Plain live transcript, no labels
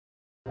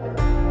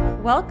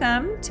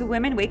Welcome to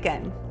Women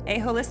Waken, a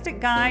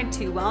holistic guide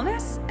to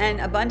wellness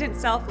and abundant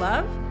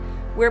self-love,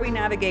 where we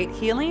navigate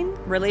healing,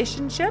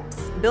 relationships,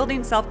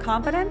 building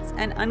self-confidence,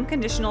 and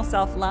unconditional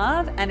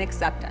self-love and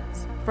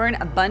acceptance for an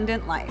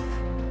abundant life.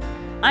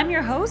 I'm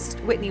your host,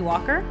 Whitney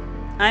Walker.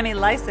 I'm a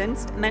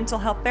licensed mental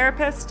health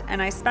therapist,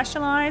 and I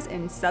specialize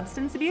in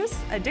substance abuse,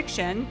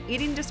 addiction,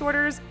 eating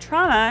disorders,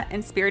 trauma,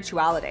 and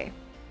spirituality.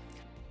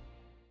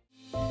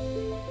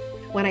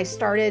 When I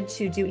started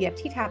to do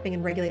EFT tapping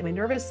and regulate my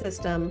nervous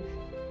system,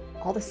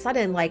 all of a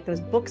sudden, like those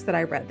books that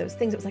I read, those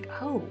things, it was like,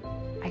 oh,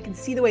 I can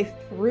see the way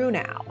through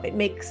now. It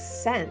makes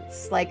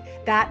sense.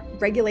 Like that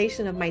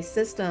regulation of my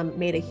system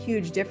made a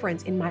huge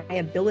difference in my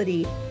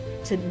ability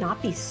to not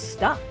be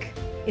stuck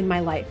in my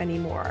life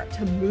anymore,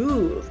 to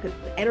move, because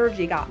the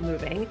energy got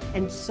moving,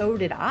 and so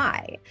did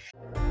I.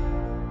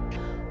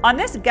 On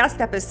this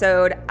guest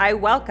episode, I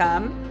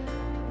welcome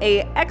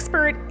an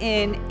expert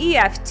in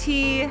EFT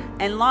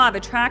and law of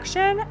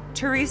attraction,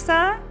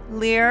 Teresa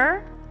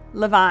Lear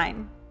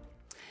Levine.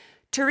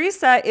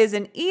 Teresa is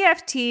an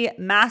EFT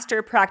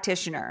master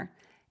practitioner.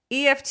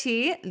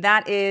 EFT,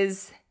 that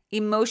is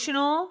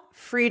emotional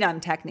freedom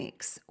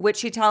techniques, which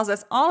she tells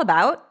us all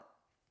about.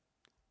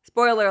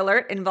 Spoiler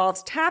alert,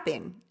 involves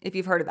tapping, if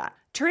you've heard of that.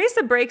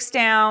 Teresa breaks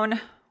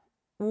down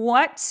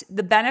what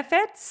the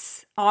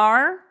benefits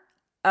are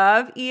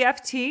of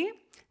EFT,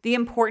 the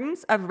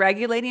importance of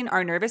regulating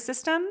our nervous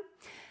system,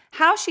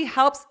 how she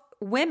helps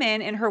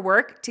women in her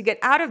work to get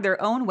out of their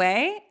own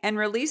way and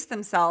release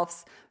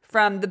themselves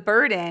from the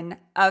burden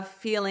of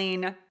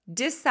feeling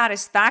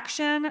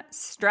dissatisfaction,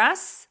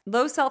 stress,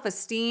 low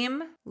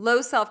self-esteem,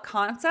 low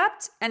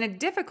self-concept, and a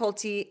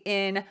difficulty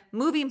in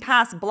moving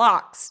past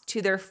blocks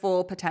to their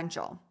full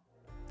potential.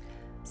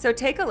 So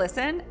take a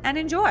listen and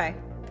enjoy.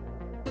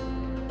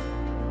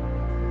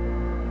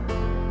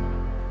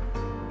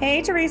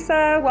 Hey,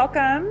 Teresa,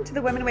 welcome to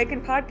the Women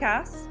Awaken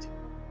podcast.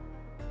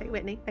 Hey,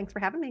 Whitney, thanks for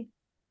having me.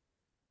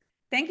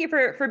 Thank you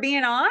for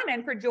being on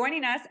and for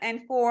joining us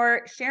and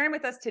for sharing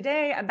with us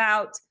today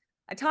about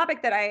a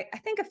topic that I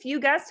think a few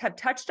guests have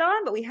touched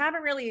on, but we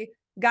haven't really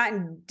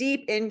gotten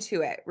deep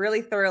into it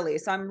really thoroughly.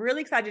 So I'm really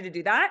excited to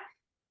do that.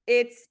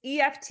 It's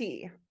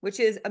EFT,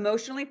 which is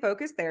emotionally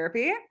focused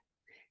therapy.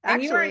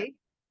 Actually,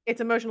 it's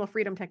emotional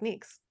freedom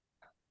techniques.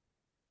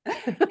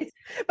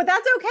 But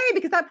that's okay,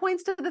 because that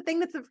points to the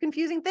thing that's a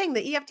confusing thing.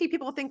 The EFT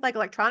people think like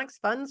electronics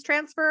funds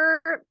transfer,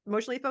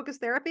 emotionally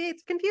focused therapy.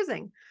 It's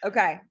confusing.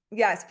 Okay.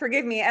 Yes.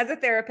 Forgive me. As a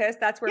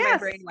therapist, that's where my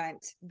brain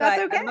went. But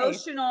that's okay.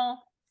 Emotional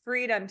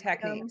freedom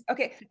techniques.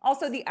 Okay.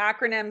 Also, the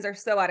acronyms are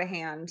so out of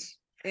hand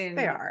in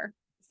They are.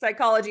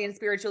 Psychology and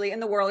spiritually in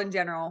the world in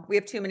general. We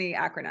have too many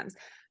acronyms.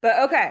 But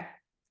okay.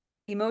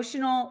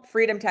 Emotional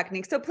freedom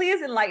techniques. So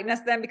please enlighten us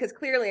then, because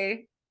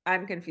clearly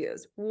I'm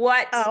confused.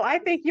 What? Oh, I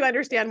think you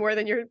understand more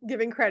than you're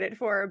giving credit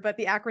for, but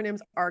the acronyms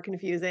are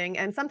confusing.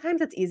 And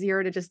sometimes it's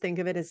easier to just think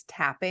of it as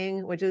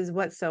tapping, which is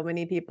what so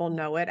many people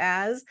know it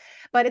as,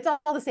 but it's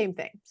all the same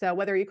thing. So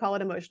whether you call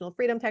it emotional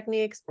freedom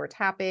techniques or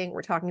tapping,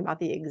 we're talking about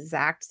the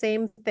exact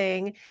same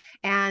thing.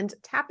 And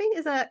tapping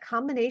is a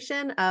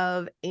combination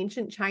of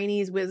ancient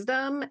Chinese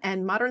wisdom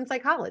and modern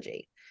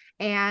psychology.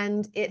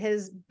 And it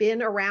has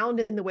been around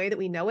in the way that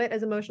we know it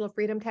as emotional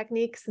freedom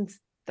techniques since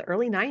the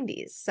early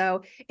 90s.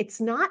 So it's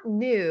not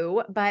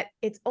new, but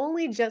it's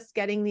only just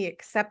getting the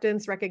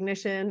acceptance,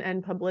 recognition,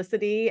 and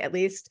publicity, at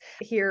least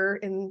here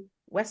in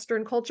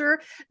Western culture,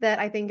 that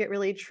I think it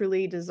really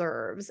truly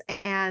deserves.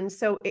 And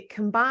so it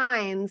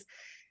combines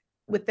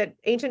with the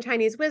ancient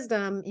Chinese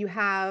wisdom. You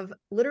have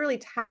literally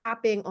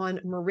tapping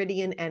on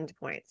meridian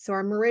endpoints. So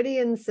our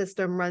meridian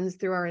system runs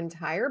through our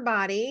entire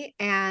body.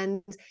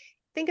 And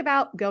think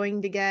about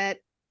going to get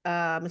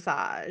a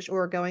massage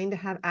or going to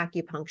have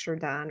acupuncture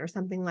done or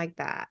something like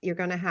that. You're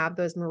going to have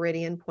those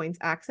meridian points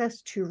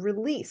access to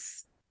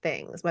release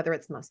things, whether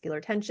it's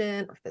muscular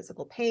tension or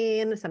physical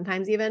pain.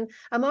 Sometimes even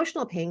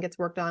emotional pain gets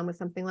worked on with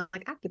something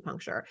like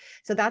acupuncture.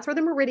 So that's where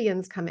the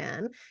meridians come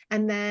in.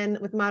 And then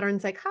with modern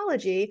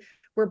psychology,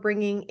 we're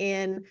bringing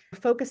in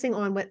focusing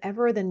on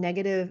whatever the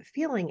negative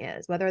feeling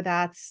is, whether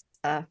that's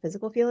a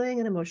physical feeling,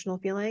 an emotional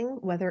feeling,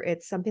 whether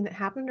it's something that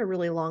happened a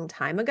really long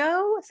time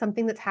ago,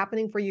 something that's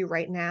happening for you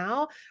right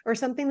now, or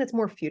something that's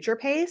more future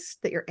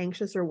paced that you're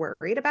anxious or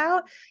worried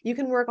about. You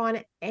can work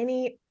on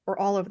any or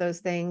all of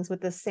those things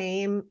with the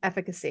same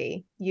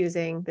efficacy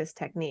using this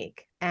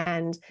technique.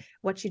 And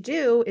what you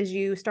do is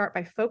you start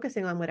by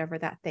focusing on whatever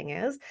that thing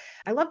is.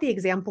 I love the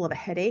example of a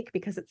headache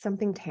because it's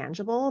something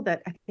tangible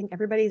that I think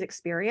everybody's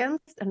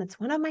experienced. And it's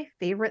one of my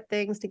favorite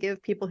things to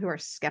give people who are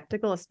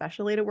skeptical,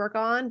 especially, to work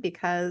on,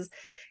 because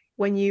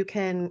when you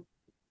can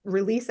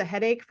release a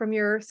headache from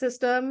your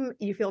system,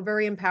 you feel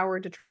very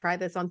empowered to try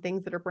this on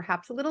things that are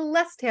perhaps a little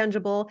less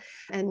tangible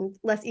and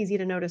less easy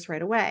to notice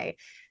right away.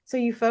 So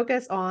you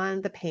focus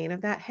on the pain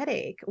of that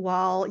headache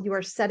while you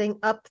are setting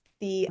up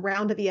the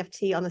round of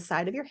EFT on the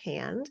side of your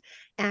hand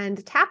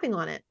and tapping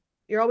on it.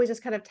 You're always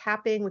just kind of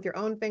tapping with your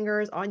own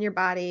fingers on your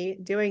body,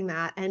 doing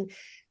that. And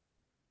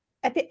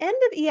At the end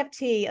of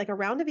EFT, like a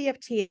round of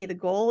EFT, the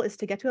goal is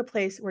to get to a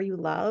place where you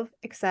love,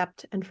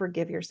 accept, and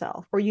forgive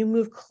yourself, or you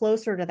move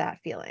closer to that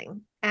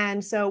feeling.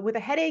 And so with a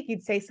headache,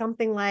 you'd say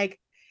something like,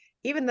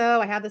 even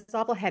though I have this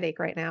awful headache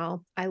right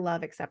now, I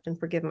love, accept, and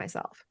forgive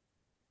myself.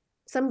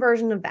 Some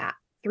version of that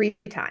 3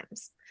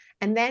 times.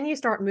 And then you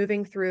start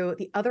moving through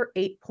the other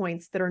 8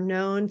 points that are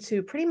known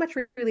to pretty much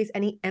release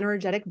any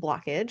energetic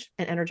blockage.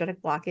 An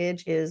energetic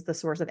blockage is the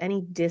source of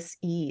any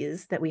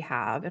dis-ease that we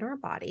have in our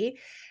body.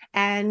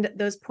 And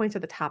those points are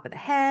the top of the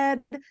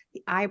head,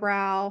 the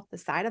eyebrow, the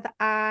side of the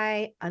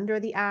eye, under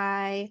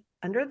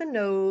the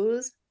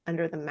nose,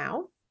 under the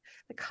mouth,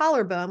 the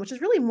collarbone, which is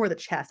really more the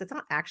chest. It's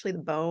not actually the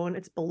bone,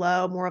 it's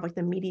below, more of like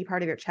the meaty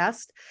part of your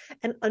chest,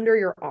 and under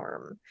your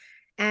arm.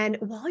 And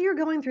while you're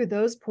going through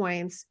those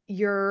points,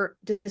 you're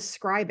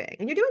describing,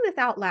 and you're doing this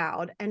out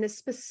loud and as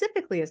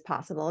specifically as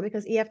possible,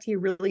 because EFT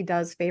really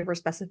does favor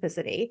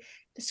specificity,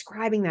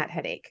 describing that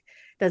headache.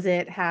 Does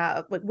it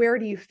have, like, where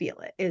do you feel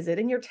it? Is it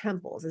in your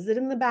temples? Is it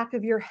in the back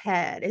of your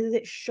head? Is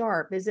it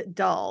sharp? Is it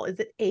dull? Is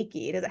it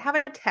achy? Does it have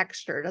a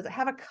texture? Does it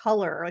have a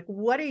color? Like,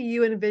 what are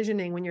you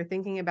envisioning when you're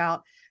thinking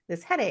about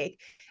this headache?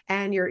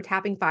 And you're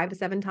tapping 5 to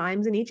 7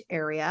 times in each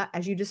area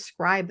as you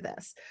describe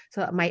this.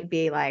 So it might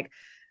be like,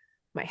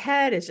 my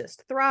head is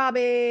just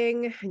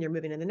throbbing, and you're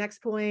moving to the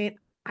next point.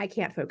 I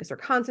can't focus or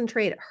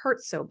concentrate. It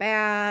hurts so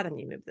bad. And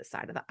you move the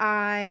side of the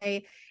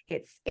eye.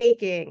 It's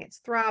aching. It's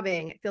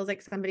throbbing. It feels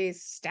like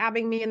somebody's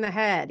stabbing me in the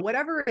head.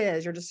 Whatever it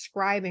is, you're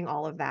describing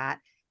all of that.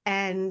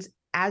 And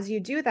as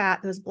you do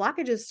that, those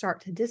blockages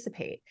start to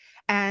dissipate.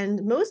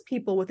 And most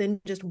people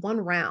within just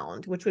one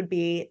round, which would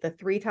be the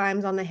 3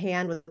 times on the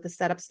hand with the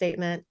setup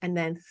statement, and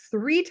then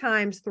 3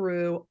 times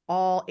through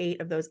all 8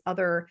 of those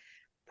other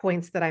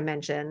points that I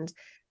mentioned,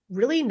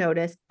 really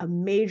notice a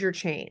major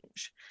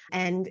change.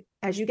 And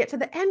as you get to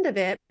the end of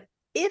it,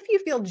 if you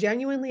feel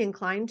genuinely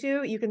inclined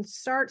to, you can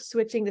start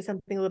switching to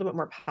something a little bit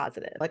more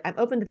positive. Like, I'm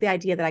open to the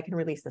idea that I can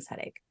release this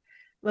headache.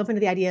 I'm open to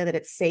the idea that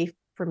it's safe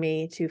for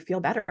me to feel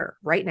better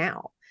right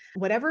now.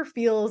 Whatever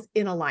feels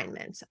in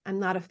alignment. I'm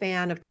not a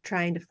fan of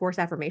trying to force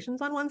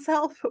affirmations on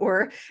oneself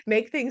or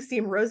make things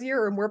seem rosier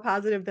or more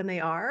positive than they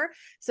are.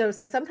 So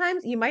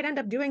sometimes you might end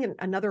up doing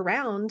another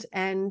round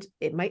and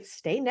it might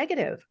stay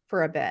negative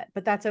for a bit,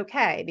 but that's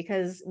okay,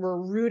 because we're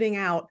rooting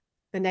out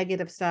the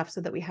negative stuff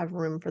so that we have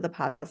room for the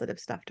positive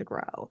stuff to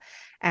grow.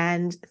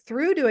 And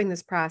through doing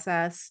this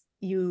process,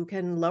 you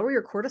can lower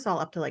your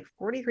cortisol up to like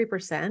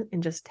 43%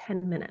 in just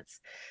 10 minutes.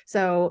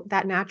 So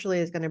that naturally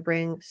is going to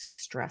bring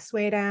stress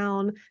way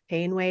down,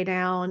 pain way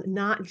down,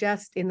 not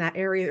just in that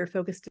area you're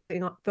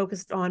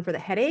focused on for the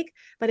headache,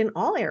 but in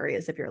all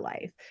areas of your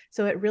life.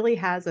 So it really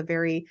has a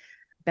very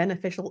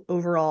beneficial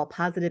overall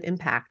positive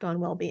impact on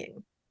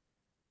well-being.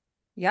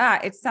 Yeah,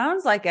 it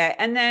sounds like it.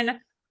 And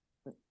then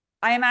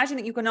I imagine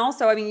that you can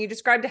also, I mean, you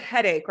described a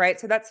headache, right?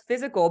 So that's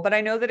physical, but I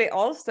know that it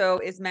also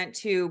is meant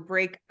to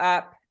break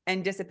up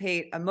and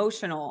dissipate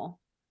emotional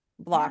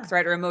blocks,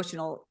 right? Or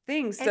emotional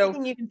things.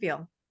 Anything you can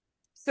feel.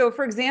 So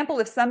for example,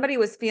 if somebody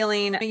was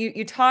feeling,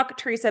 you talk,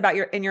 Teresa, about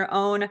in your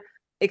own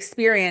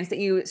experience that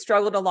you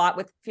struggled a lot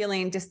with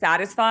feeling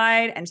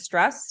dissatisfied and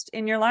stressed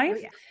in your life.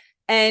 Oh, yeah.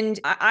 And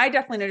I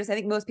definitely noticed, I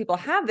think most people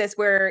have this,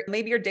 where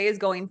maybe your day is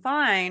going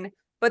fine,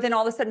 but then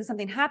all of a sudden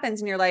something happens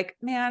and you're like,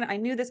 man, I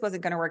knew this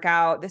wasn't going to work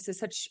out. This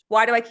is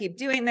why do I keep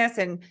doing this?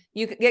 And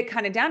you get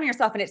kind of down on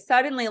yourself, and it's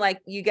suddenly like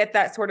you get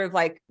that sort of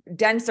like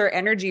denser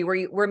energy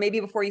where maybe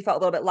before you felt a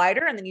little bit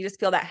lighter, and then you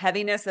just feel that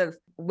heaviness of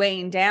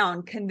weighing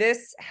down. Can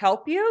this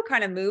help you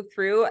kind of move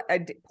through a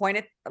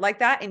point like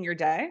that in your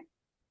day?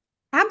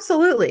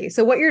 Absolutely.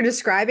 So what you're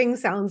describing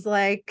sounds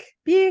like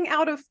being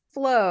out of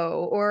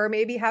flow, or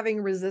maybe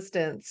having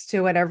resistance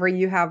to whatever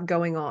you have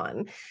going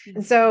on.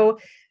 And so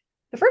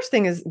the first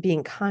thing is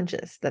being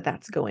conscious that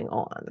that's going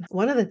on.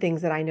 One of the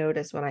things that I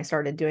noticed when I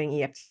started doing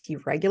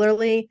EFT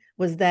regularly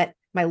was that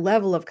my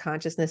level of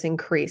consciousness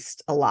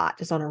increased a lot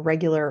just on a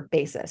regular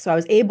basis. So I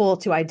was able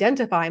to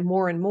identify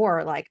more and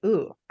more like,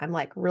 ooh, I'm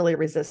like really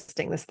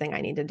resisting this thing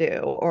I need to do,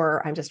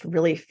 or I'm just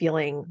really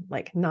feeling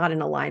like not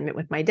in alignment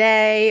with my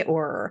day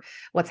or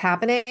what's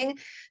happening.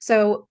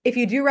 So if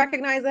you do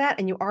recognize that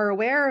and you are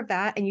aware of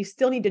that, and you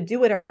still need to do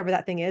whatever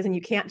that thing is, and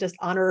you can't just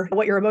honor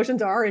what your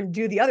emotions are and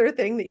do the other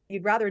thing that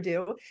you'd rather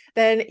do,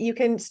 then you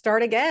can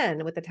start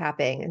again with the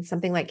tapping and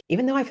something like,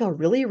 even though I feel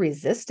really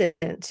resistant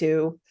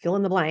to fill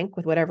in the blank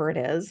with whatever it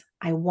is,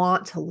 I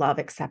want to love,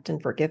 accept,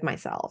 and forgive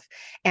myself.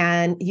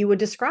 And you would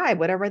describe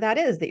whatever that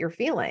is that you're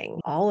feeling.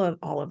 All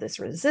of this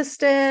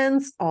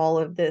resistance, all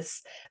of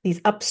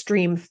these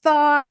upstream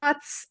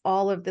thoughts,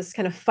 all of this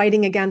kind of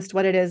fighting against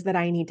what it is that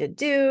I need to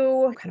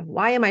do. Kind of,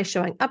 why am I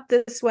showing up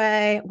this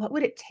way? What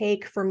would it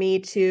take for me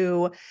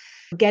to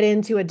get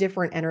into a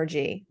different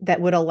energy that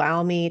would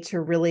allow me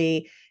to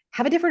really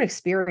have a different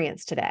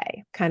experience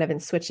today, kind of in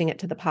switching it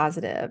to the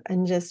positive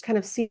and just kind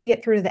of see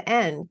it through to the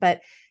end.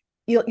 But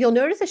You'll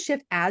notice a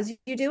shift as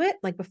you do it,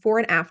 like before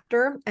and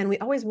after. And we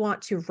always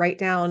want to write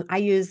down, I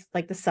use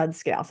like the SUD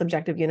scale,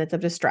 subjective units of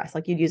distress,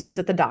 like you'd use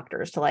at the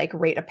doctors to like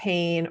rate a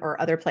pain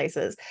or other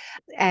places.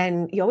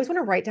 And you always want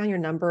to write down your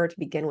number to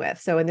begin with.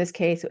 So in this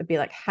case, it would be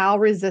like, how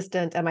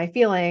resistant am I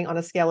feeling on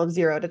a scale of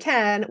 0 to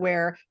 10,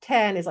 where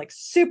 10 is like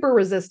super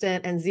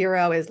resistant and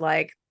 0 is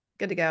like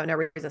good to go,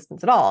 no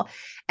resistance at all.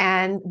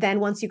 And then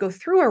once you go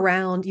through a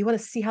round, you want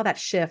to see how that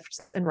shifts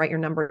and write your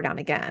number down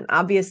again.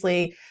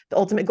 Obviously, the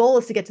ultimate goal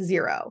is to get to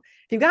 0.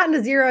 If you've gotten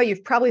to 0,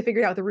 you've probably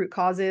figured out what the root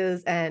cause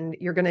is, and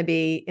you're going to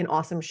be in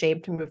awesome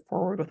shape to move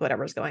forward with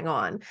whatever's going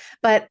on.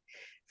 But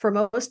for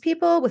most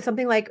people with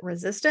something like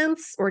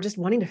resistance or just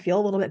wanting to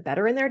feel a little bit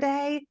better in their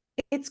day,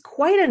 it's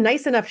quite a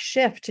nice enough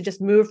shift to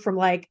just move from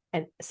like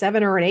a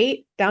 7 or an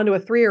 8 down to a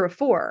 3 or a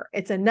 4.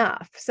 It's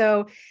enough.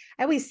 So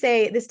I always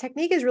say this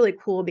technique is really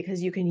cool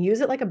because you can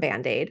use it like a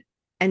Band-Aid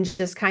and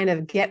just kind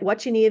of get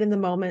what you need in the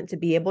moment to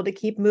be able to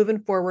keep moving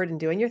forward and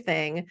doing your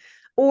thing.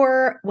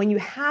 Or when you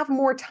have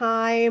more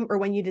time, or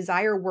when you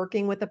desire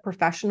working with a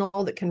professional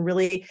that can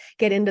really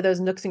get into those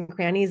nooks and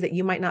crannies that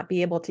you might not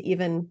be able to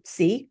even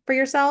see for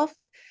yourself,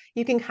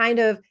 you can kind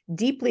of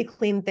deeply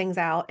clean things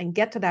out and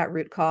get to that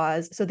root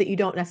cause so that you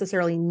don't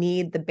necessarily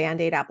need the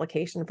Band-Aid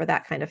application for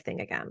that kind of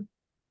thing again.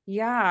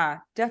 Yeah,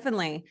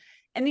 definitely.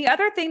 And the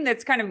other thing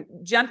that's kind of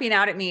jumping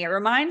out at me, it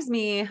reminds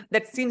me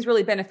that seems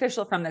really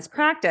beneficial from this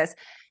practice.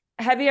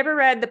 Have you ever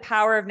read The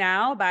Power of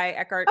Now by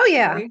Eckhart Oh,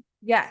 yeah. Tolle?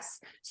 Yes.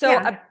 So,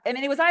 Yeah. I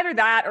mean, it was either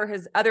that or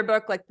his other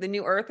book, like The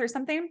New Earth or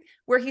something,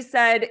 where he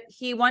said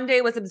he one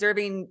day was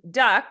observing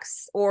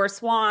ducks or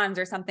swans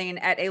or something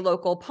at a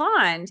local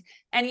pond.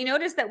 And he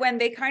noticed that when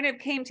they kind of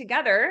came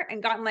together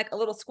and got in like a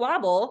little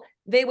squabble,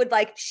 they would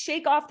like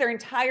shake off their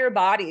entire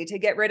body to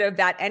get rid of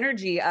that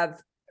energy of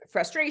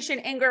frustration,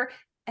 anger.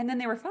 And then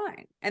they were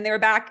fine. And they were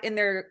back in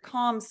their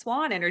calm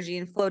swan energy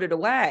and floated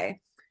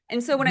away.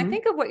 And so when I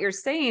think of what you're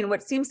saying,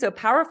 what seems so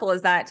powerful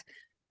is that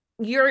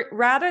you're,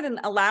 rather than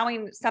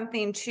allowing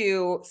something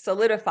to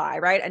solidify,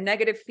 right? A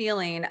negative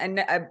feeling,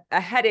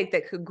 a headache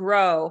that could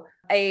grow,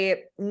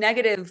 a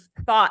negative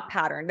thought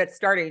pattern that's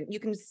starting, you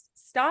can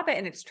stop it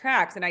in its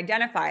tracks and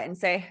identify it and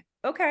say,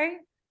 okay,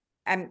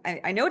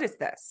 I noticed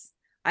this.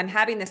 I'm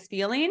having this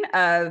feeling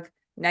of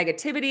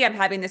negativity. I'm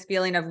having this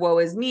feeling of woe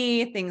is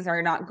me. Things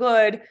are not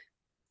good.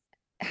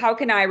 How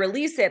can I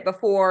release it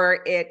before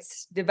it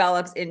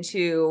develops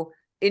into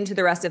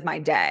the rest of my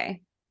day?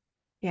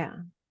 Yeah,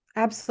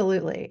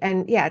 absolutely.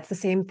 And yeah, it's the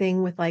same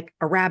thing with like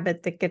a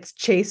rabbit that gets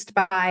chased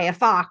by a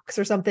fox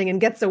or something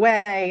and gets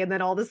away. And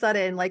then all of a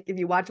sudden, like if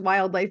you watch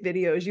wildlife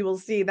videos, you will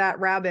see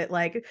that rabbit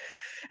like,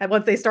 and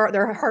once they start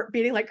their heart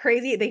beating like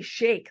crazy, they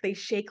shake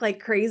like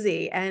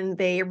crazy, and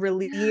they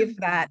relieve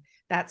that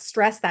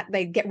stress, that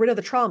they get rid of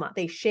the trauma.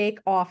 They shake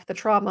off the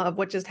trauma of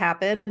what just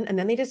happened, and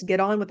then they just get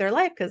on with their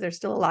life because they're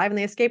still alive and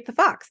they escaped the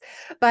fox.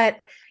 But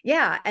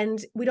yeah, and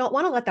we don't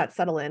want to let that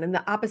settle in. And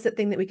the opposite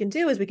thing that we can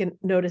do is we can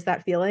notice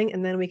that feeling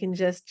and then we can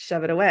just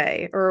shove it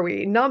away, or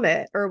we numb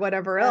it, or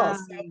whatever else.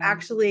 So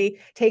actually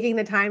taking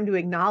the time to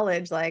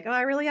acknowledge like, oh,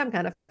 I really am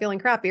kind of feeling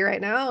crappy right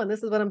now, and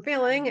this is what I'm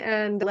feeling,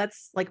 and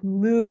let's like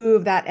move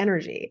that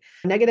energy.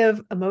 Negative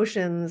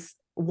emotions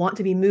want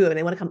to be moved, and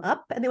they want to come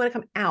up and they want to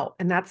come out.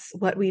 And that's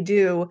what we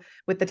do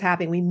with the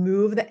tapping. We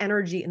move the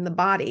energy in the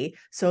body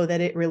so that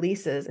it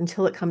releases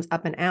until it comes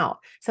up and out.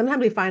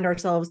 Sometimes we find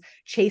ourselves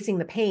chasing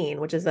the pain,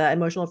 which is an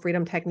emotional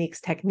freedom technique.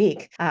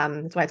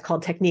 That's why it's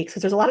called techniques,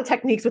 because there's a lot of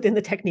techniques within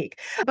the technique.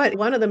 But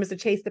one of them is to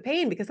chase the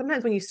pain, because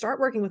sometimes when you start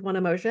working with one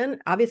emotion,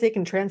 obviously it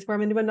can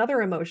transform into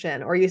another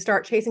emotion. Or you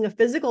start chasing a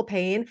physical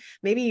pain,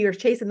 maybe you're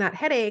chasing that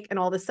headache, and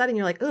all of a sudden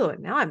you're like, oh,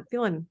 now I'm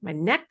feeling, my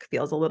neck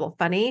feels a little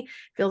funny,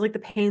 feels like the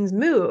pain's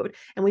moved.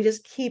 And we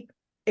just keep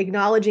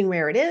acknowledging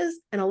where it is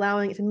and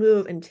allowing it to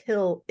move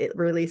until it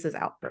releases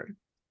outward.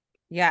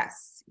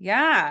 Yes.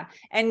 Yeah.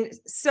 And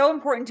so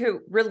important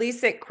to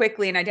release it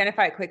quickly and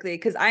identify it quickly.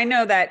 Because I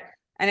know that,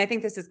 and I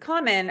think this is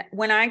common,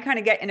 when I kind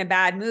of get in a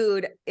bad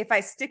mood, if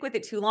I stick with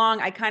it too long,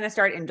 I kind of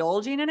start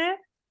indulging in it.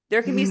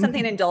 There can be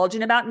something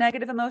indulgent about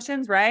negative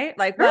emotions, right?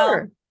 Like,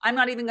 well, I'm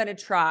not even going to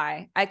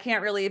try. I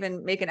can't really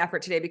even make an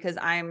effort today because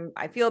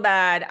I feel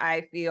bad.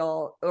 I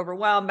feel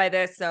overwhelmed by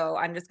this. So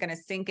I'm just going to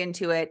sink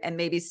into it and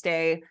maybe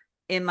stay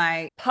in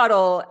my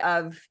puddle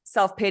of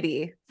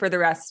self-pity for the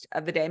rest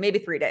of the day, maybe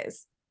 3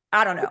 days.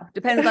 I don't know.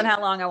 Depends on how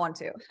long I want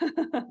to.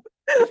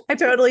 I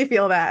totally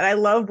feel that. I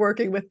love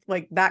working with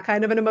like that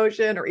kind of an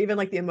emotion, or even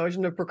like the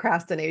emotion of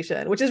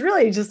procrastination, which is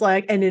really just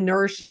like an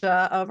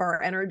inertia of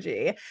our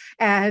energy.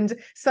 And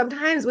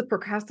sometimes with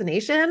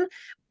procrastination,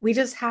 we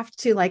just have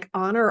to like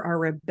honor our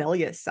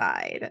rebellious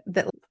side,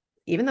 that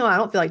even though I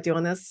don't feel like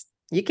doing this,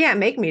 you can't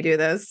make me do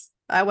this.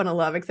 I want to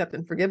love, accept,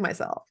 and forgive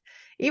myself.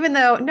 Even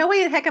though, no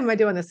way the heck am I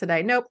doing this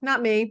today? Nope,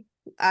 not me.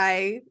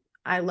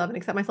 I love and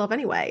accept myself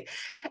anyway.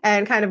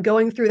 And kind of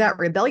going through that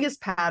rebellious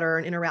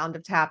pattern in a round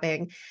of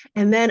tapping.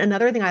 And then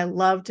another thing I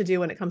love to do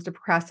when it comes to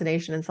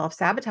procrastination and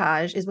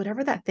self-sabotage is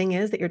whatever that thing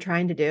is that you're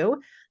trying to do,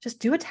 just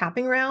do a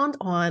tapping round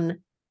on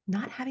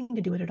not having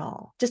to do it at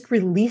all. Just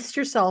release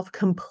yourself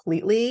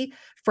completely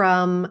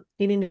from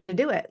needing to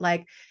do it.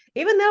 Like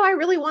even though I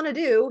really want to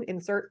do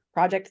insert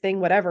project thing,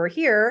 whatever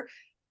here,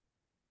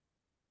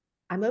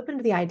 I'm open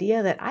to the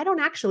idea that I don't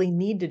actually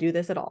need to do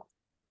this at all.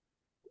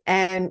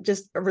 And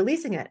just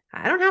releasing it.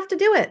 I don't have to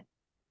do it.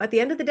 At the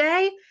end of the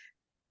day,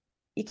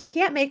 you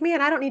can't make me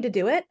and I don't need to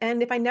do it.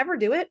 And if I never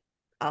do it,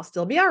 I'll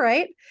still be all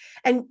right.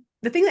 And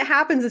the thing that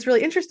happens that's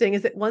really interesting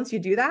is that once you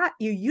do that,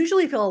 you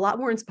usually feel a lot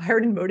more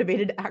inspired and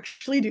motivated to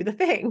actually do the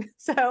thing.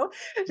 So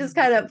just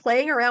kind of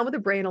playing around with the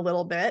brain a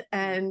little bit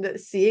and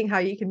seeing how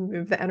you can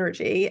move the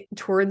energy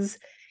towards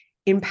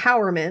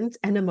empowerment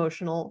and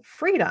emotional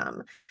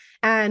freedom.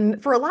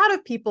 And for a lot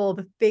of people,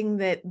 the thing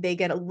that they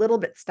get a little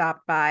bit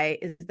stopped by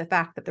is the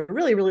fact that the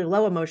really, really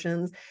low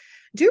emotions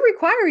do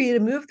require you to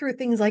move through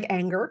things like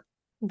anger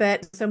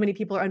that so many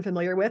people are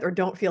unfamiliar with or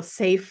don't feel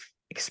safe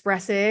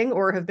expressing,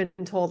 or have been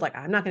told like,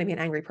 I'm not going to be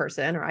an angry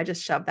person, or I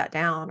just shove that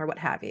down, or what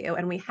have you.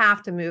 And we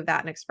have to move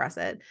that and express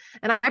it.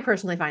 And I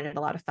personally find it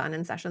a lot of fun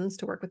in sessions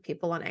to work with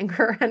people on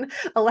anger and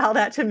allow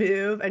that to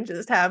move and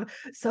just have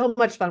so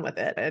much fun with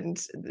it.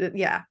 And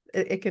yeah,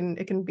 it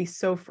can be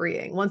so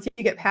freeing. Once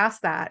you get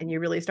past that and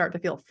you really start to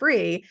feel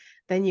free,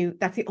 then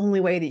that's the only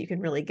way that you can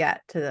really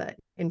get to the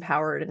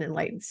empowered and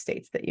enlightened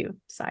states that you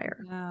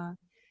desire. Yeah.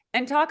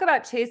 And talk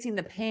about chasing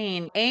the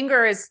pain.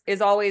 Anger is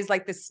always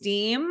like the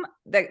steam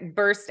that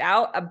bursts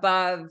out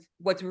above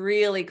what's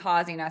really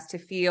causing us to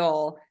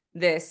feel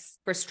this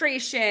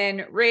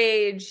frustration,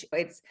 rage.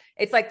 It's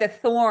like the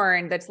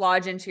thorn that's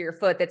lodged into your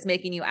foot that's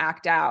making you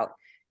act out.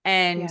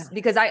 And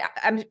because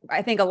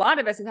I think a lot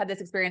of us have had this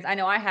experience. I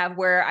know I have,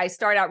 where I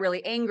start out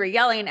really angry,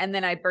 yelling, and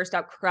then I burst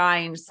out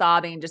crying,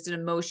 sobbing, just an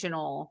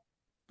emotional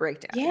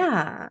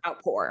breakdown,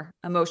 outpour,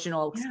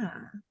 emotional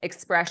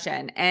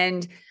expression.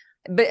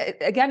 But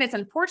again, it's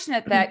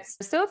unfortunate that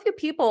so few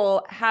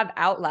people have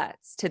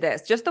outlets to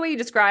this. Just the way you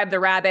described the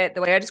rabbit,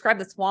 the way I described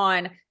the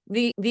swan,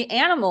 the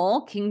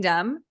animal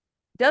kingdom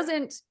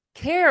doesn't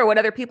care what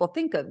other people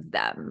think of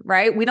them,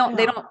 right?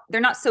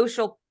 They're not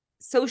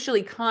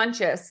socially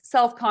conscious,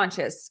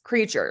 self-conscious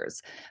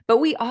creatures, but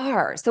we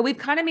are. So we've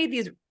kind of made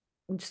these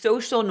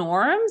social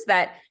norms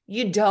that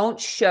you don't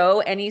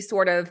show any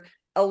sort of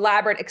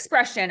elaborate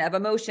expression of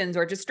emotions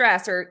or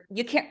distress, or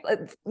you can't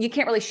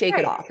really shake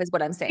it off, is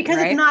what I'm saying. Because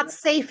it's not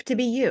safe to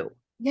be you.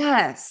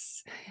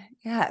 Yes.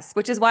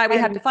 Which is why we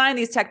have to find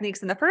these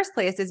techniques in the first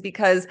place, is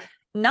because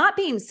not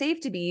being safe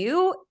to be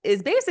you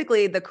is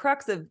basically the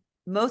crux of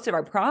most of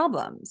our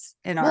problems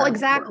in our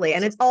exactly. world.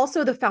 And it's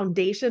also the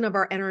foundation of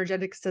our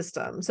energetic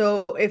system.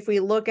 So if we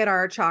look at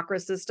our chakra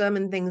system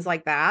and things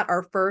like that,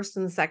 our first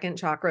and second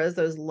chakras,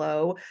 those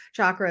low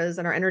chakras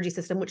in our energy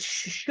system, which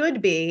should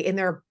be in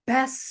their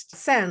best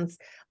sense,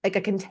 like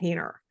a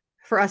container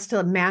for us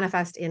to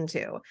manifest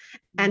into.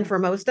 And for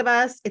most of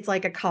us, it's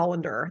like a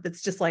colander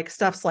that's just like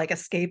stuff's like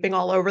escaping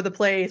all over the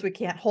place. We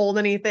can't hold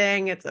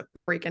anything. It's a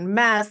freaking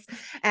mess.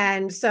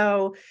 And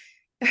so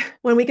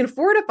when we can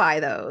fortify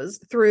those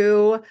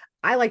through,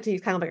 I like to use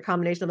kind of like a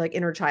combination of like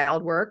inner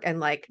child work and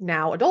like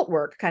now adult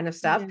work kind of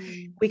stuff,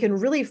 we can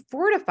really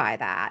fortify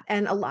that.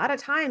 And a lot of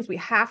times we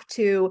have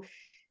to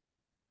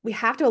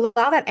allow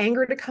that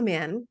anger to come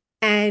in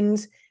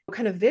and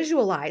kind of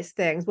visualize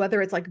things,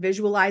 whether it's like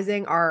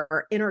visualizing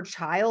our inner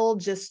child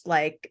just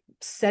like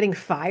setting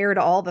fire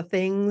to all the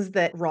things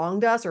that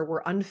wronged us or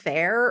were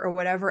unfair or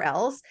whatever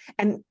else.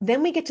 And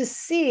then we get to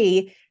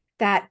see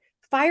that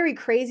fiery,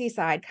 crazy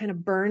side kind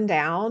of burn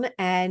down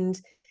and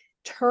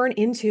turn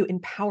into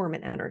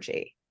empowerment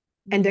energy,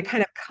 and to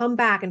kind of come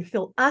back and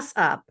fill us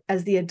up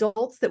as the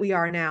adults that we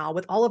are now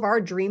with all of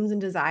our dreams and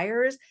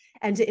desires,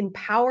 and to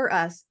empower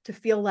us to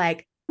feel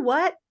like,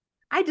 what?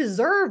 I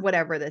deserve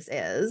whatever this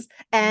is.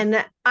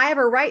 And I have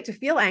a right to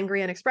feel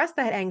angry and express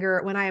that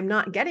anger when I am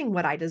not getting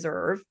what I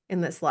deserve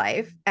in this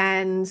life.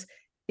 And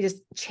you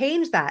just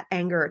change that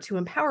anger to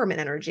empowerment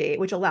energy,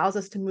 which allows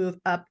us to move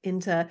up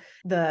into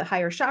the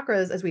higher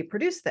chakras as we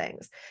produce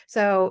things.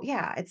 So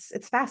yeah, it's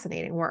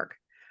fascinating work.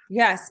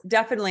 Yes,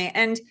 definitely.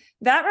 And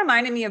that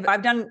reminded me of,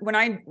 when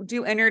I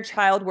do inner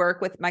child work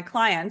with my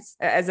clients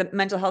as a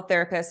mental health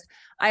therapist,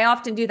 I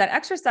often do that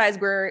exercise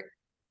where,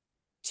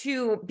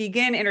 to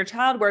begin inner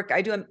child work,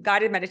 I do a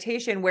guided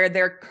meditation where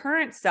their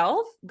current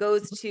self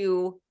goes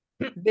to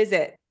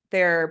visit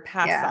their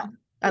past self.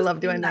 I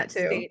love doing that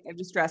too. State of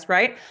distress,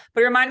 right?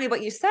 But it reminded me of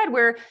what you said,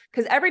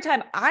 because every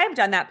time I've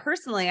done that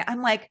personally,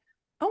 I'm like,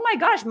 oh my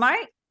gosh,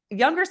 my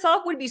younger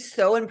self would be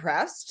so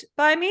impressed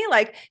by me.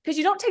 Like, because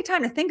you don't take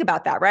time to think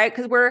about that, right?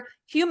 Because we're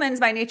humans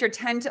by nature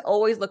tend to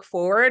always look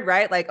forward,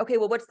 right? Like, okay,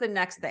 well, what's the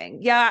next thing?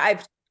 Yeah,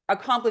 I've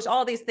accomplished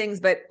all these things,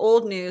 but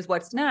old news,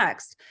 what's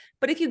next?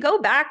 But if you go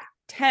back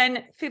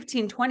 10,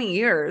 15, 20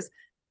 years,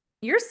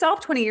 yourself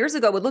 20 years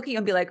ago would look at you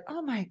and be like,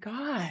 oh my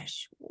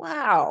gosh,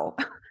 wow.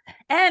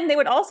 And they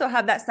would also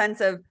have that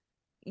sense of,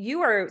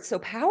 you are so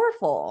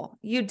powerful.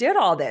 You did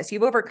all this.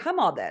 You've overcome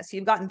all this.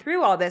 You've gotten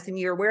through all this, and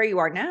you're where you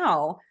are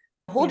now.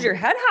 Hold your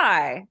head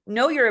high.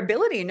 Know your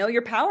ability. Know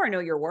your power. Know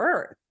your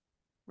worth.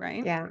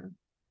 Right? Yeah.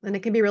 And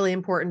it can be really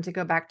important to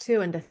go back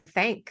to and to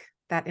thank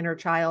that inner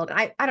child.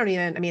 And I don't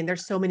even, I mean,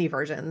 there's so many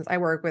versions. I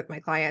work with my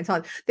clients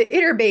on the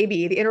inner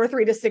baby, the inner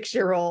 3 to 6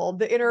 year old,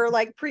 the inner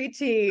like So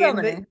preteen,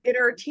 many.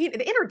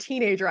 the inner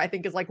teenager, I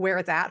think is like where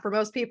it's at for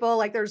most people.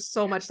 Like there's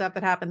so much stuff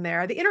that happened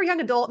there. The inner young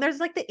adult, and there's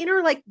like the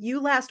inner like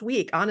you last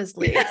week,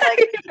 honestly.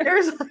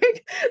 It's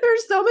like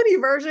there's so many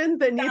versions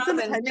that need some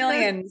Thousands, attention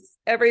millions,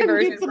 every and need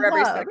version some for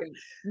every love. second.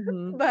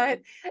 Mhm. But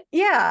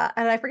yeah,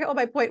 and I forget what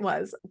my point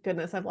was.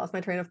 Goodness, I've lost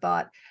my train of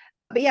thought.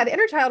 But yeah, the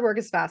inner child work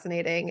is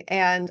fascinating.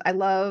 And I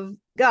love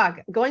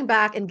God going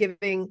back and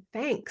giving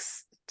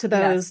thanks to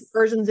those Yes.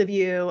 versions of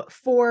you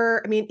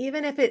for, I mean,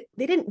 even if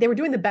they were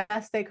doing the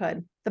best they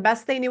could, the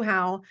best they knew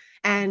how,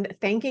 and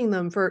thanking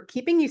them for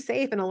keeping you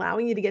safe and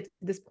allowing you to get to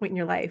this point in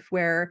your life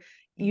where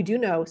you do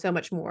know so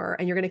much more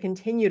and you're going to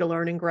continue to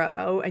learn and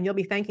grow. And you'll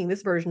be thanking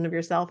this version of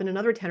yourself in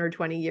another 10 or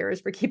 20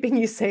 years for keeping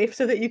you safe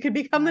so that you could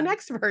become the Yeah.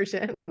 next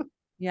version.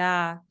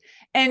 Yeah.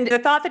 And the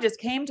thought that just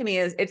came to me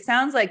is it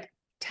sounds like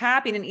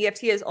tapping an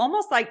EFT is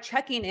almost like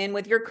checking in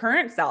with your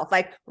current self,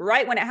 like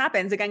right when it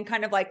happens, again,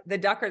 kind of like the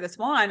duck or the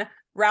swan,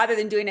 rather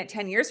than doing it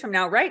 10 years from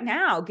now. Right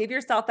now, give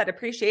yourself that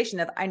appreciation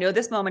of, I know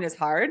this moment is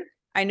hard.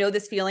 I know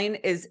this feeling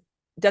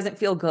doesn't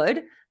feel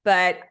good,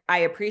 but I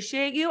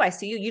appreciate you. I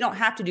see you. You don't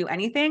have to do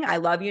anything. I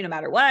love you no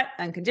matter what.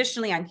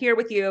 Unconditionally, I'm here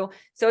with you.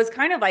 So it's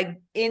kind of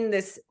like in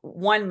this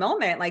one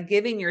moment, like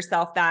giving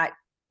yourself that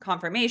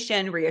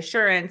confirmation,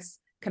 reassurance,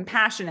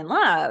 compassion, and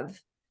love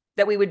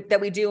that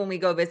we do when we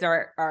go visit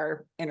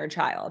our inner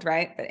child,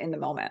 right? In the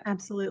moment.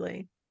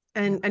 Absolutely.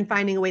 And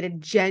finding a way to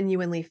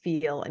genuinely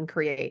feel and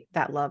create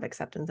that love,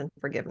 acceptance, and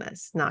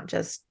forgiveness, not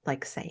just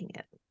like saying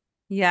it.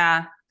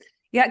 Yeah.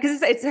 Yeah.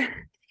 Cause it's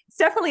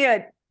definitely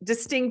a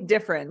distinct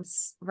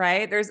difference,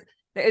 right? There's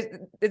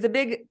a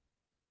big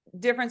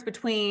difference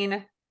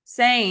between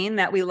saying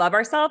that we love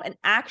ourselves and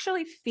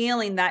actually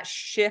feeling that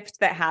shift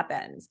that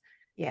happens.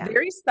 Yeah.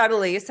 Very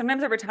subtly,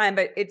 sometimes over time,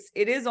 but it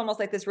is almost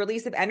like this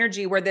release of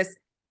energy where this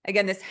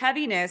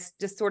heaviness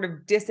just sort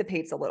of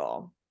dissipates a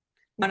little.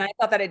 And I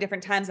felt that at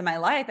different times in my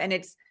life. And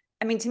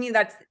I mean, to me,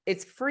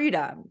 it's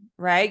freedom,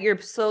 right? You're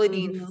slowly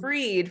being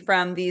freed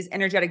from these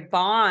energetic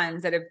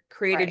bonds that have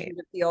created you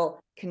to feel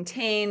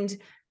contained,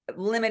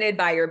 limited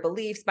by your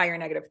beliefs, by your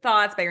negative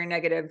thoughts, by your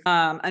negative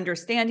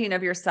understanding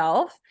of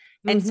yourself,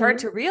 and start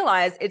to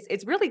realize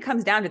it's really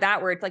comes down to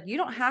that, where it's like, you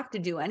don't have to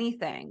do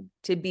anything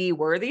to be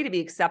worthy, to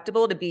be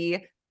acceptable, to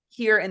be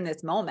here in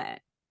this moment.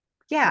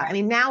 Yeah. I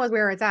mean, now is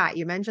where it's at.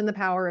 You mentioned the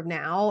power of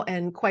now,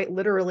 and quite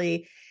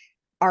literally,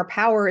 our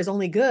power is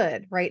only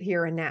good right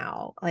here and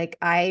now. Like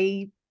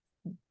I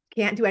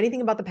can't do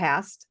anything about the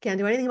past, can't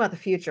do anything about the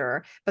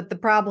future, but the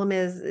problem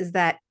is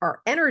that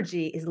our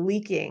energy is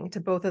leaking to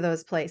both of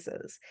those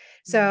places.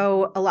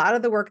 So a lot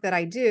of the work that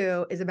I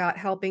do is about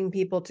helping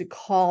people to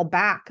call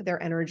back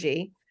their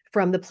energy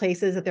from the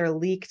places that they're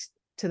leaked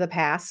to the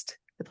past,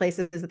 the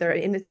places that they're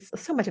in. It's,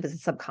 so much of it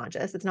is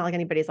subconscious. It's not like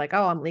anybody's like,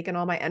 oh, I'm leaking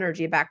all my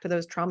energy back to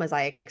those traumas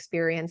I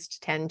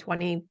experienced 10,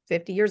 20,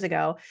 50 years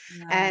ago.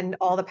 And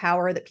all the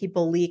power that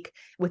people leak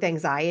with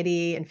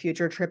anxiety and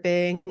future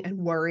tripping and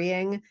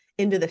worrying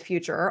into the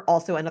future.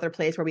 Also another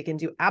place where we can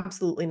do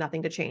absolutely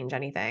nothing to change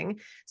anything,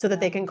 so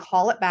that they can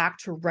call it back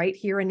to right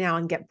here and now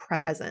and get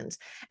present.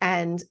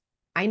 And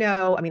I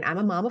know, I mean, I'm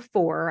a mom of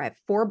 4. I have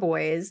 4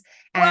 boys.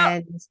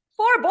 And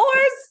 4 boys?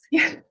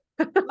 yeah.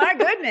 My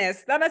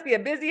goodness, that must be a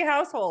busy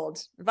household.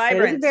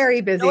 Vibrant. It is a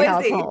very busy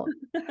noisy household.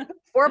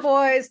 4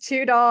 boys,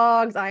 2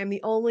 dogs. I am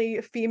the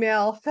only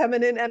female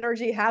feminine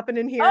energy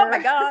happening here. Oh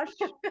my gosh.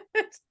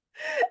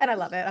 And I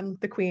love it. I'm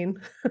the queen.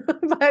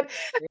 But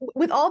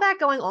with all that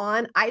going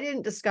on, I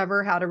didn't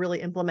discover how to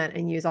really implement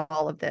and use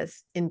all of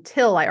this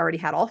until I already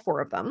had all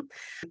 4 of them.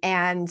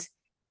 And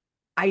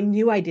I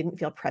knew I didn't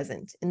feel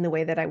present in the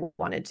way that I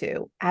wanted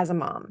to as a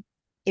mom.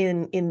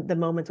 In the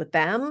moments with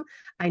them,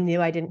 I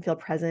knew I didn't feel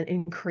present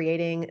in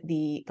creating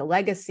the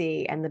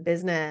legacy and the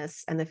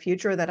business and the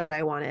future that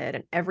I wanted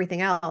and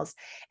everything else.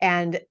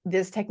 And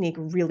this technique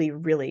really,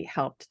 really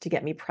helped to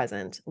get me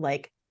present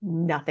like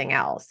nothing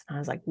else. I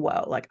was like,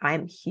 whoa, like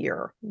I'm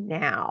here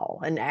now.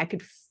 And I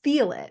could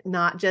feel it,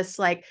 not just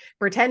like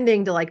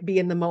pretending to like be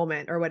in the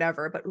moment or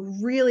whatever, but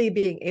really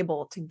being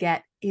able to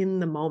get in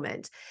the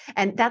moment.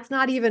 And that's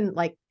not even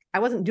like, I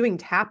wasn't doing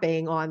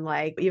tapping on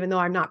like, even though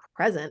I'm not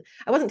present,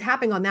 I wasn't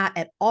tapping on that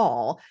at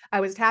all.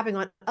 I was tapping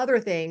on other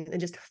things and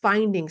just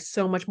finding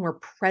so much more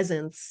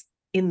presence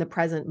in the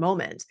present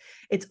moment.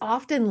 It's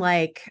often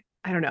like,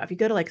 I don't know, if you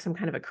go to like some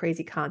kind of a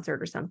crazy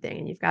concert or something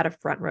and you've got a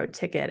front row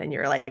ticket and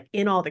you're like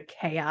in all the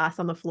chaos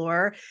on the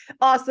floor,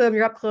 awesome,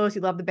 you're up close,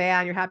 you love the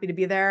band, you're happy to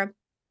be there,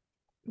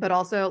 but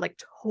also like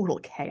total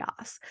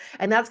chaos.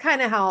 And that's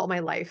kind of how my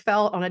life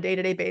felt on a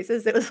day-to-day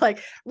basis. It was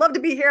like, love to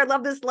be here,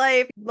 love this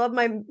life, love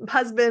my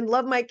husband,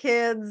 love my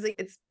kids.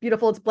 It's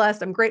beautiful, it's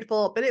blessed, I'm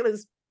grateful, but it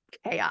was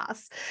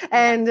chaos.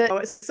 And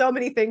so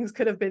many things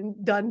could have been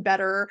done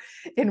better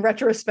in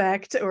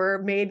retrospect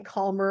or made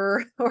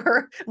calmer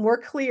or more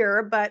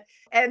clear.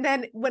 And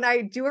then when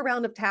I do a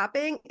round of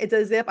tapping, it's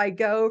as if I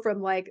go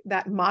from like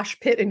that mosh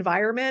pit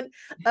environment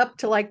up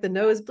to like the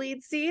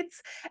nosebleed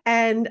seats.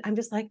 And I'm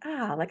just like,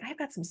 like I've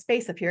got some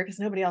space up here because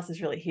nobody else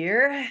is really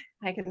here.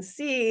 I can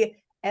see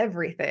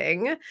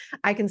everything.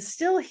 I can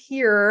still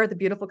hear the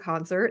beautiful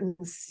concert and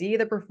see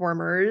the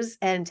performers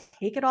and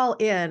take it all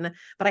in,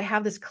 but I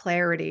have this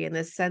clarity and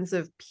this sense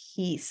of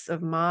peace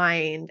of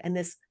mind and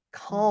this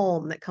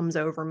calm that comes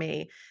over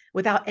me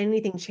without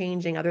anything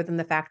changing other than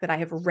the fact that I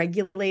have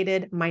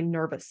regulated my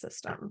nervous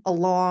system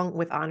along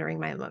with honoring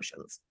my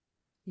emotions.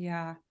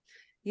 Yeah.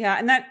 Yeah.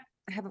 And that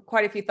I have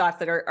quite a few thoughts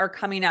that are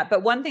coming up.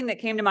 But one thing that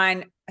came to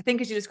mind, I think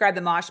as you described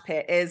the mosh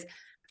pit is,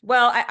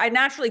 well, I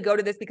naturally go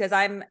to this because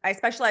I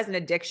specialize in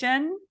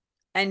addiction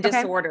and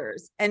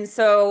disorders. And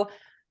so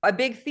a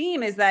big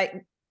theme is that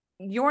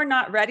you're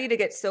not ready to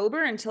get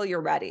sober until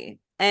you're ready.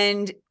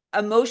 And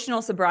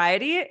emotional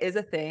sobriety is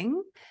a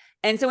thing.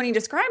 And so when you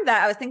described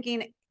that, I was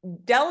thinking,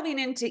 delving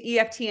into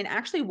EFT and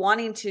actually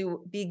wanting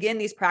to begin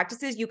these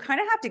practices, you kind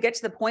of have to get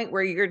to the point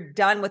where you're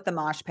done with the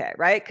mosh pit,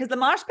 right? Because the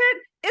mosh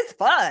pit is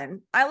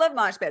fun. I love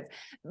mosh pits,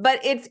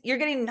 but you're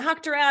getting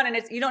knocked around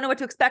and you don't know what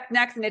to expect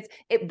next. And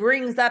it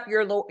brings up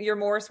your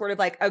more sort of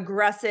like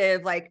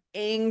aggressive, like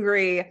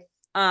angry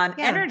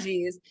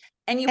energies.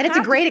 And it's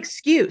a great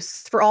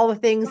excuse for all the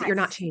things that you're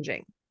not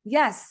changing.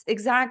 Yes,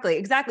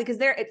 exactly. Because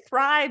it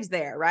thrives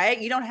there,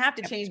 right? You don't have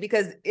to change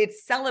because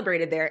it's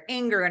celebrated there,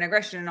 anger and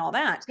aggression and all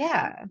that.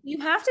 Yeah. You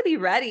have to be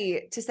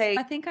ready to say,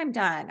 I think I'm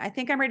done. I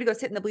think I'm ready to go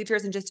sit in the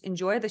bleachers and just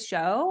enjoy the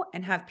show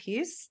and have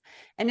peace.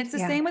 And it's the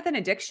same with an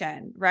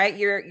addiction, right?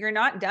 You're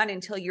not done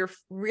until you're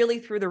really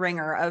through the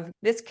ringer of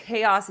this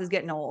chaos is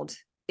getting old.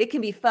 It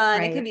can be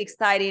fun. It can be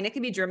exciting. It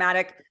can be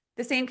dramatic.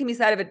 The same can be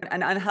said of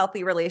an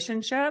unhealthy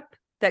relationship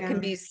that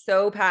can be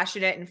so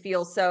passionate and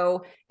feel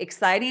so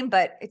exciting,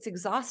 but it's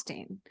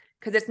exhausting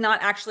because it's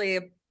not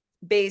actually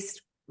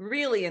based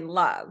really in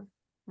love,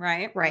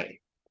 right? Right.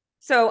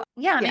 So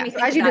so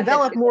as you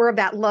develop more of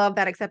that love,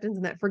 that acceptance,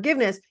 and that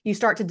forgiveness, you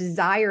start to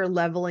desire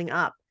leveling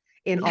up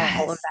in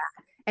all of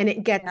that. And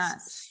it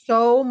gets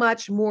so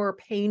much more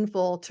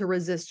painful to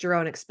resist your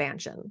own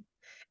expansion.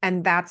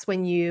 And that's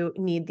when you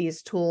need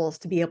these tools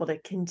to be able to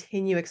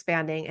continue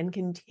expanding and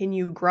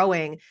continue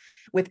growing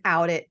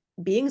without it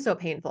being so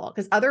painful.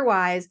 Because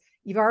otherwise,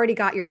 you've already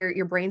got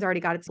your brain's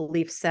already got its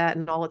belief set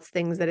and all its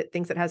things that it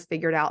thinks it has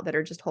figured out that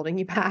are just holding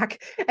you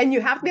back. And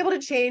you have to be able to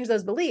change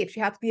those beliefs.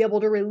 You have to be able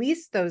to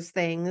release those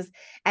things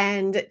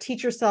and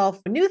teach yourself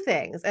new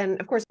things. And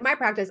of course, in my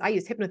practice, I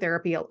use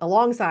hypnotherapy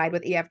alongside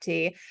with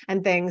EFT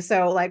and things.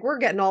 So like we're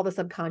getting all the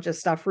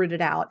subconscious stuff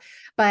rooted out.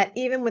 But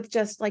even with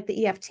just like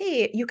the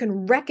EFT, you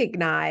can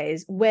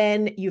recognize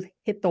when you've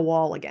hit the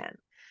wall again.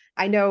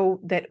 I know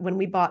that when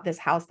we bought this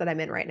house that I'm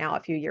in right now a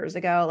few years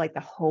ago, like the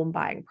home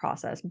buying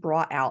process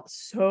brought out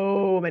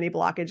so many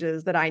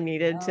blockages that I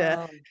needed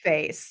to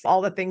face.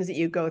 All the things that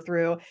you go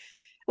through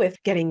with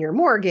getting your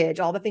mortgage,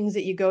 all the things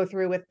that you go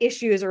through with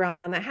issues around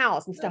the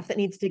house and stuff that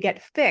needs to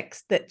get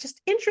fixed that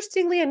just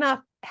interestingly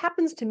enough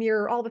happens to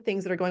mirror all the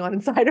things that are going on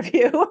inside of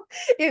you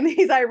in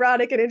these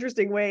ironic and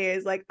interesting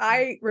ways. Like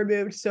I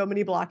removed so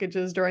many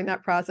blockages during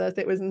that process.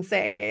 It was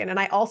insane. And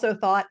I also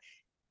thought,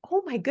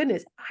 oh my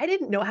goodness, I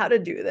didn't know how to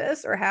do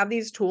this or have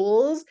these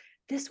tools.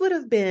 This would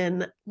have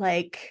been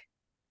like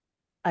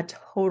a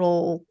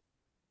total,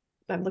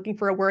 I'm looking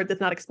for a word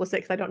that's not explicit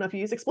because I don't know if you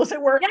use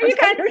explicit words. Yeah, you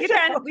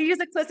can. We use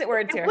explicit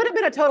words here. It would have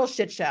been a total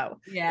shit show.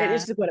 Yeah. It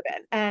just would have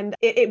been. And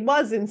it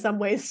was in some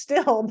ways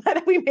still,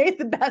 but we made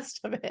the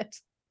best of it.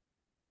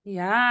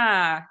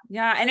 Yeah.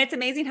 Yeah. And it's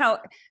amazing how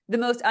the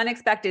most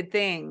unexpected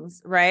things,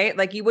 right?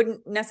 Like you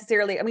wouldn't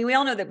necessarily, I mean, we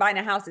all know that buying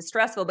a house is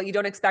stressful, but you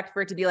don't expect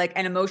for it to be like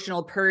an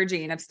emotional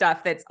purging of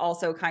stuff that's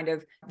also kind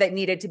of that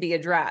needed to be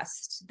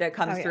addressed that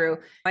comes through.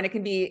 And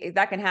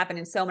that can happen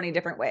in so many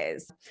different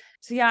ways.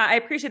 So yeah, I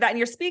appreciate that. And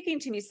you're speaking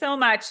to me so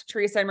much,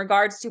 Teresa, in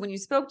regards to when you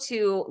spoke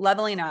to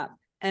leveling up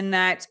and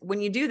that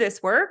when you do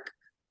this work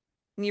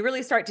and you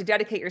really start to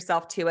dedicate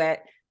yourself to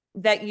it,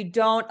 that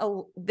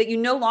you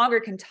no longer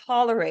can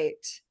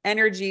tolerate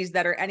energies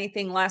that are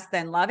anything less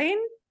than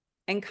loving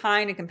and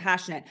kind and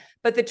compassionate.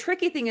 But the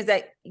tricky thing is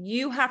that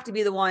you have to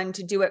be the one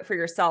to do it for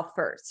yourself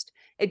first.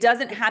 It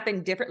doesn't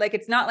happen different. Like,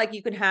 it's not like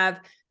you can have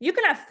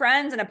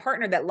friends and a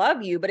partner that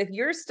love you, but if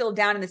you're still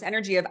down in this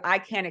energy of, I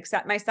can't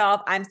accept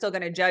myself, I'm still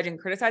going to judge and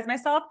criticize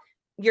myself,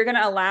 you're going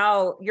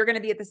to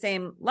be at the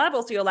same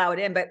level. So you allow it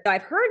in. But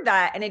I've heard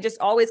that, and it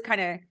just always kind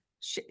of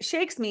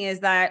shakes me,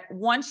 is that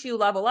once you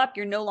level up,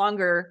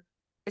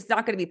 it's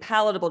not going to be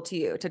palatable to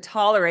you to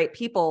tolerate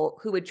people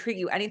who would treat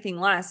you anything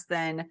less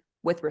than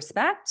with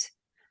respect,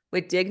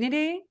 with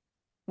dignity,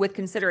 with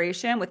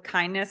consideration, with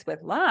kindness,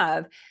 with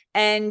love.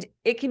 And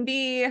it can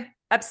be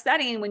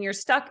upsetting when you're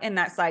stuck in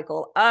that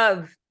cycle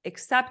of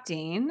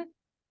accepting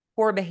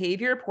poor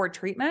behavior, poor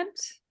treatment.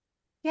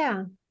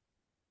 Yeah.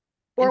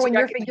 Or and to when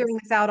you're recognize, figuring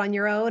this out on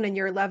your own and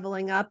you're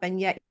leveling up and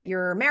yet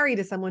you're married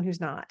to someone who's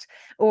not,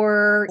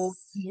 or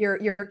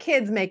your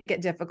kids make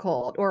it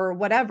difficult or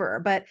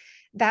whatever. But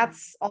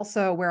that's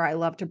also where I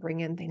love to bring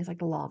in things like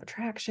the law of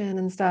attraction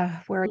and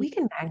stuff where we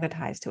can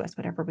magnetize to us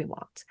whatever we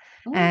want.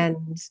 oh,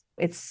 And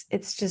it's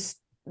just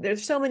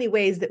there's so many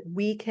ways that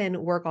we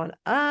can work on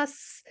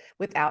us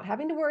without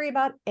having to worry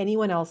about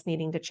anyone else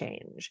needing to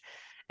change.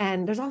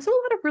 And there's also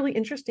a lot of really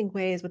interesting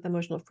ways with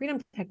emotional freedom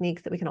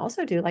techniques that we can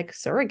also do, like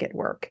surrogate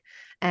work,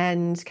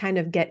 and kind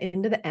of get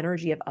into the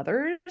energy of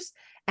others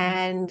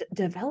and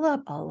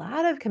develop a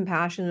lot of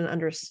compassion and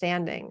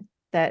understanding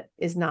that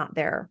is not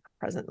there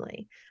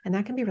presently. And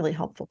that can be really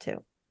helpful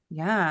too.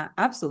 yeah,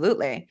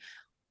 absolutely.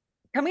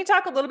 Can we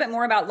talk a little bit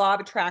more about law of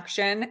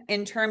attraction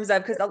in terms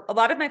of, because a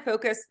lot of my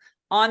focus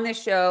on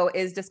this show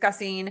is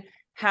discussing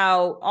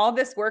how all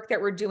this work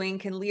that we're doing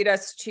can lead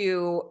us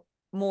to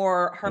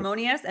more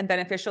harmonious and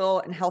beneficial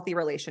and healthy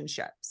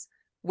relationships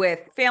with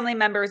family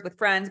members, with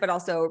friends, but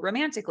also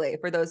romantically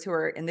for those who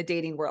are in the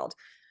dating world.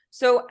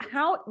 So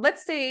how,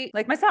 let's say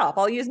like myself,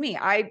 I'll use me.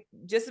 I,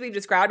 just as we've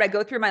described, I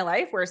go through my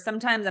life where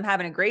sometimes I'm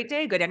having a great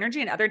day, good energy,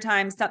 and other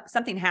times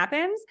something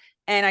happens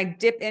and I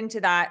dip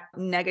into that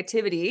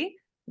negativity,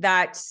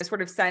 that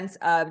sort of sense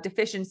of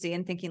deficiency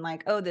and thinking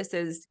like, oh, this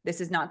is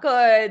not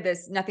good.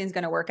 Nothing's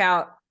going to work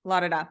out.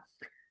 La da da.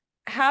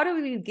 How do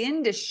we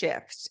begin to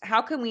shift?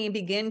 How can we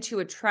begin to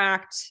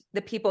attract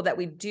the people that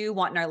we do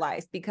want in our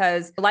life?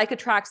 Because like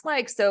attracts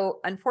like. So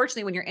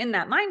unfortunately, when you're in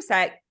that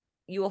mindset,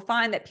 you will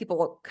find that people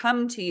will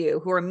come to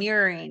you who are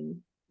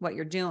mirroring what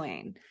you're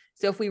doing.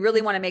 So if we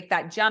really want to make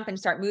that jump and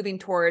start moving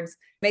towards,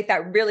 make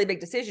that really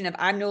big decision of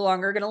I'm no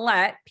longer going to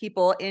let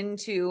people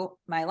into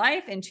my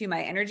life, into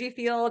my energy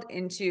field,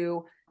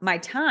 into my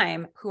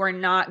time who are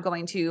not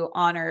going to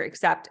honor,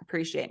 accept,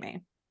 appreciate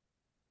me.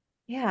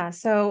 Yeah.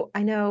 So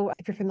I know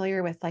if you're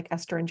familiar with like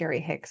Esther and Jerry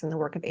Hicks and the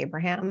work of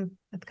Abraham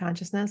with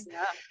consciousness,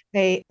 Yeah.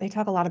 they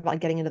talk a lot about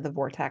getting into the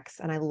vortex.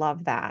 And I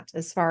love that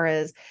as far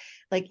as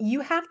like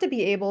you have to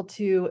be able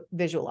to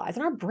visualize,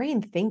 and our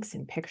brain thinks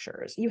in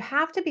pictures. You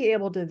have to be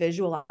able to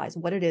visualize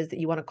what it is that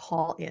you want to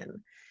call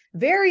in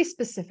very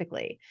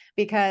specifically,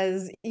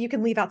 because you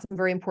can leave out some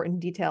very important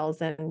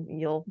details and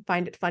you'll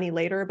find it funny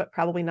later, but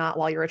probably not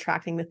while you're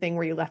attracting the thing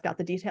where you left out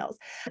the details.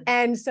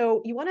 And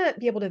so you want to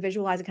be able to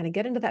visualize and kind of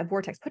get into that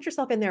vortex, put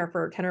yourself in there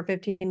for 10 or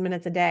 15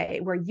 minutes a day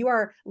where you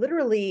are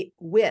literally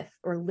with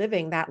or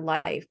living that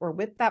life or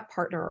with that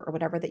partner or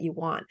whatever that you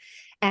want.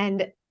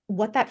 And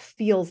what that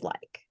feels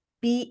like,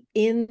 be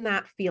in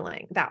that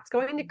feeling. That's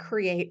going to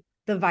create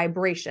the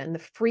vibration, the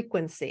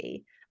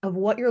frequency of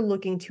what you're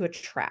looking to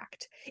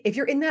attract. If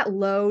you're in that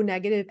low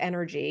negative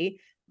energy,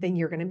 then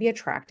you're going to be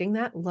attracting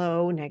that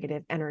low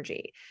negative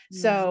energy.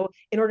 So,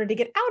 in order to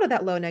get out of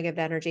that low negative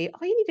energy,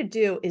 all you need to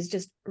do is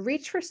just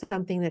reach for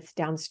something that's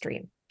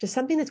downstream, just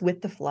something that's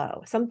with the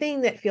flow,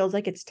 something that feels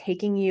like it's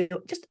taking you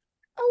just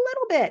a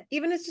little bit,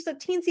 even if it's just a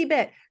teensy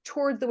bit,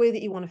 towards the way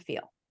that you want to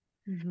feel.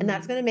 And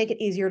that's going to make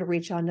it easier to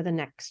reach on to the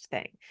next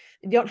thing.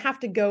 You don't have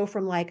to go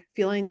from like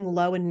feeling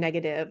low and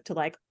negative to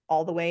like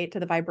all the way to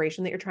the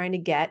vibration that you're trying to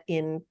get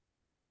in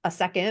a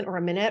second or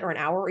a minute or an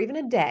hour or even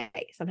a day.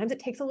 Sometimes it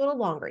takes a little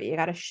longer. You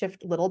got to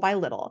shift little by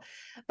little.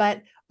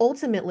 But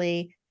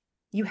ultimately,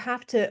 you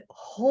have to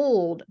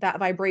hold that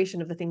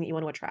vibration of the thing that you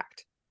want to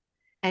attract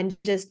and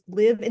just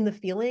live in the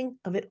feeling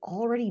of it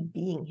already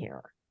being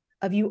here,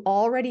 of you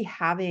already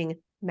having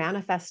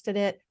manifested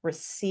it,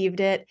 received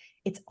it.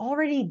 It's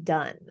already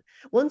done.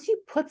 Once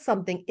you put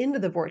something into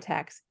the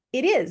vortex,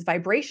 it is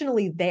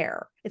vibrationally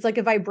there. It's like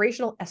a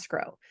vibrational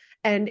escrow.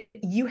 And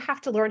you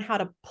have to learn how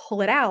to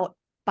pull it out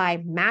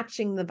by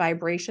matching the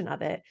vibration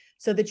of it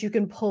so that you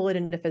can pull it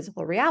into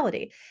physical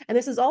reality. And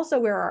this is also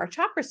where our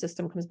chakra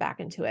system comes back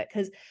into it,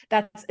 because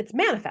it's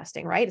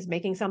manifesting, right? It's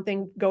making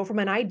something go from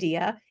an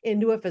idea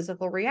into a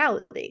physical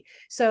reality.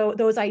 So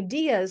those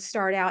ideas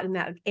start out in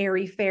that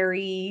airy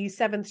fairy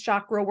seventh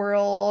chakra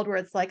world where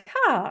it's like,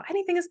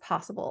 anything is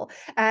possible.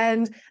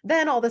 And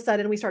then all of a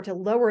sudden we start to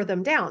lower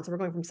them down. So we're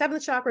going from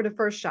seventh chakra to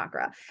first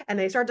chakra, and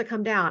they start to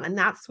come down. And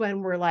that's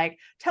when we're like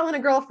telling a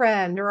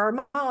girlfriend or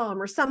our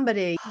mom or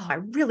somebody, I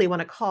really want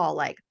to call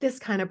like this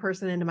kind of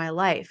person into my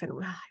life. And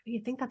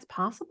you think that's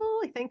possible?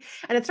 I think,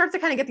 and it starts to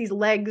kind of get these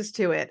legs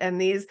to it. And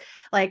these,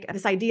 like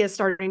this idea is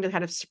starting to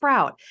kind of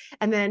sprout.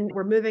 And then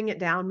we're moving it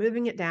down.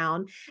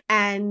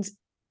 And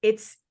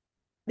it's,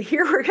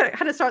 here we're going to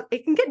kind of start,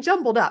 it can get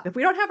jumbled up. If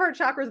we don't have our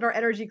chakras and our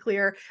energy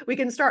clear, we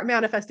can start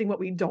manifesting what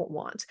we don't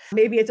want.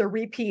 Maybe it's a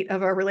repeat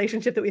of a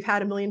relationship that we've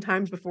had a million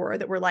times before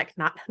that we're like,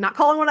 not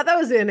calling one of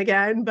those in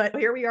again, but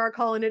here we are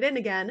calling it in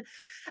again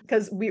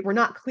because we're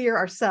not clear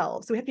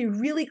ourselves. So we have to be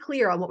really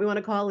clear on what we want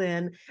to call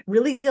in,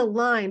 really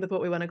aligned with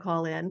what we want to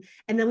call in.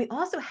 And then we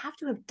also have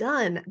to have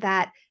done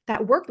that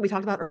that work that we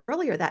talked about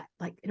earlier, that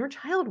like inner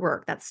child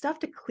work, that stuff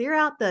to clear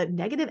out the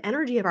negative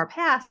energy of our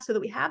past so that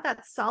we have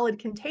that solid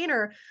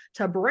container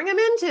to bring them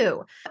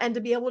into and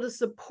to be able to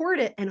support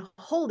it and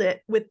hold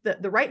it with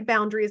the right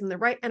boundaries and the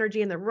right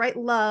energy and the right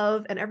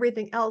love and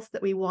everything else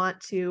that we want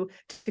to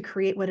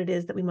create what it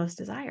is that we most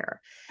desire.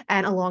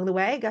 And along the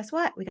way, guess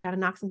what? We got to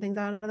knock some things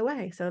out of the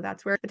way. So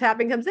that's where the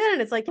tapping comes in.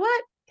 And it's like,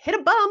 what? Hit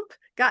a bump,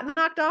 got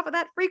knocked off of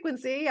that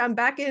frequency. I'm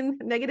back in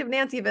negative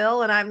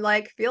Nancyville and I'm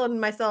like feeling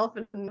myself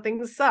and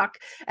things suck.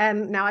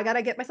 And now I got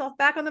to get myself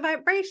back on the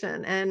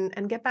vibration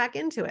and get back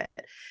into it.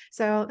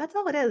 So that's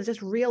all it is,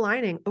 just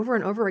realigning over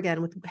and over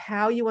again with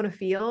how you want to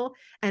feel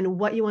and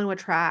what you want to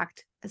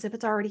attract as if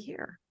it's already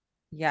here.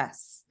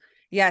 Yes.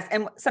 Yes.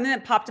 And something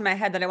that popped in my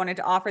head that I wanted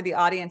to offer the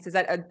audience is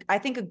that I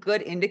think a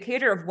good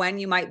indicator of when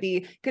you might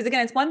be, because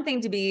again, it's one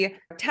thing to be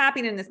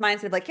tapping in this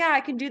mindset of like, yeah,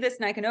 I can do this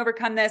and I can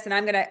overcome this. And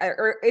I'm going to,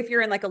 or if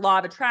you're in like a law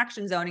of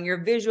attraction zone and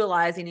you're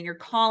visualizing and you're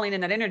calling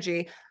in that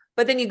energy,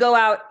 but then you go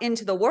out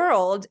into the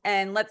world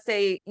and let's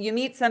say you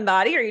meet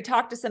somebody or you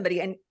talk to somebody.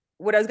 And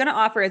what I was going to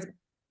offer is,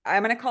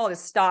 I'm going to call it a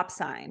stop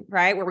sign,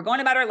 right? Where we're going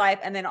about our life.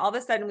 And then all of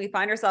a sudden we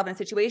find ourselves in a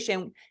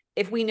situation,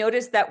 if we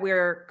notice that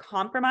we're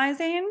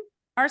compromising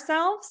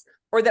ourselves,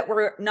 or that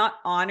we're not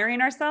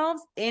honoring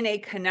ourselves in a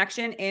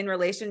connection in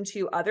relation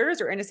to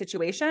others or in a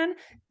situation,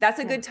 that's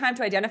a good time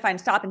to identify and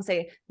stop and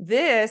say,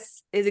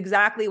 this is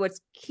exactly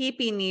what's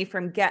keeping me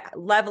from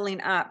leveling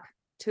up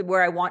to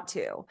where I want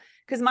to.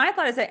 Because my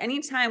thought is that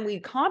anytime we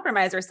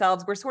compromise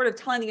ourselves, we're sort of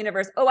telling the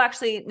universe, oh,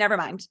 actually, never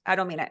mind. I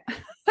don't mean it.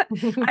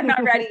 I'm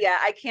not ready yet.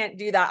 I can't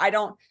do that.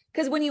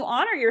 Because when you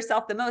honor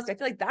yourself the most, I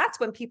feel like that's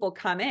when people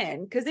come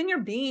in, because then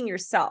you're being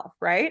yourself,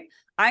 right?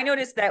 I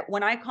noticed that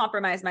when I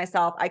compromise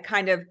myself, I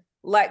kind of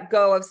let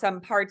go of some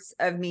parts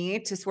of me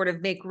to sort of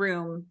make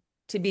room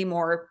to be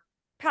more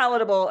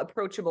palatable,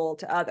 approachable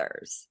to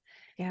others.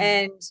 Yeah.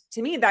 And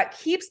to me, that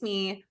keeps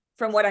me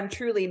from what I'm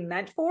truly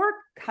meant for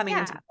coming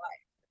into my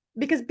life.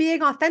 Because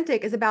being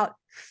authentic is about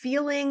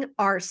feeling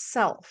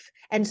ourself.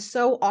 And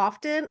so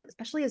often,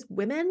 especially as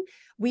women,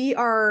 we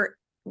are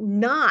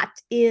not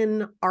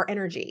in our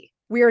energy.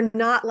 We are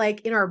not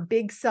like in our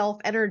big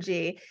self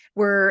energy.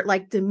 We're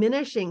like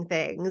diminishing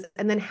things.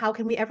 And then how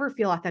can we ever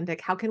feel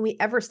authentic? How can we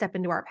ever step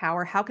into our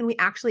power? How can we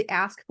actually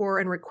ask for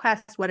and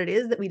request what it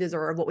is that we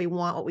deserve, what we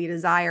want, what we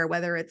desire,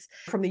 whether it's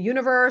from the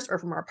universe or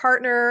from our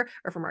partner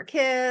or from our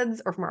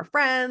kids or from our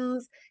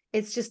friends?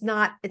 It's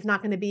not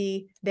going to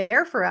be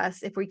there for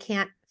us if we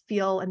can't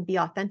feel and be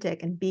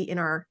authentic and be in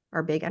our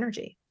big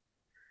energy.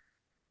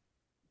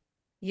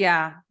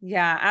 Yeah,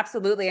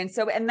 absolutely.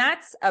 And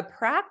that's a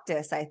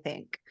practice, I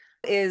think,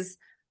 is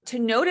to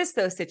notice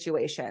those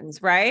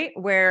situations, right?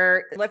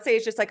 Where let's say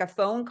it's just like a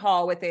phone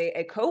call with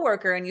a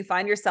coworker and you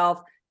find yourself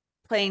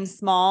playing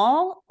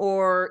small,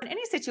 or in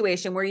any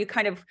situation where you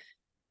kind of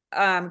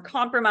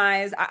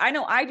compromise. I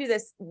know I do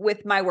this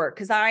with my work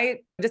because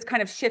I just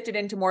kind of shifted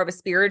into more of a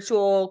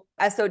spiritual,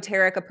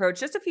 esoteric approach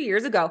just a few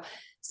years ago.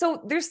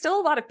 So there's still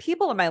a lot of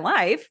people in my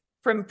life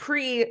from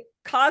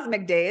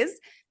pre-cosmic days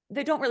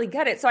that don't really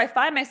get it. So I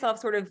find myself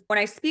sort of, when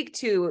I speak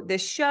to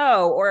this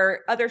show or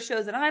other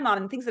shows that I'm on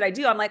and things that I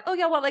do, I'm like, oh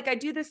yeah, well, like I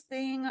do this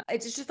thing.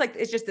 It's just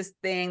this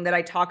thing that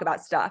I talk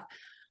about stuff.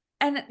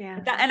 And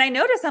and I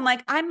notice I'm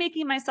like, I'm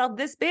making myself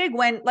this big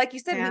when, like you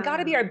said, we got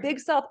to be our big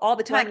self all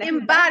the time. Like,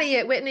 embody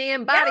it, Whitney,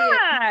 embody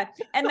it.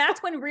 And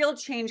that's when real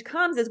change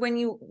comes, is when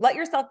you let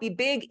yourself be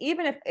big,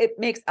 even if it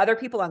makes other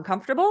people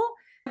uncomfortable.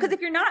 Because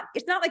if you're not,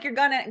 it's not like you're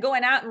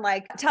going out and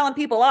like telling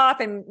people off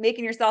and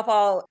making yourself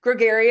all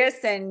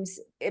gregarious and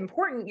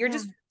important. You're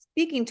just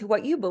speaking to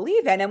what you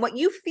believe in and what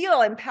you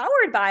feel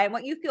empowered by and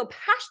what you feel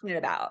passionate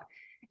about.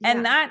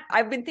 And that,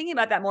 I've been thinking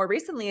about that more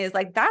recently, is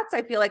like, that's,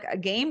 I feel like, a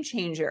game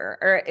changer,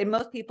 or in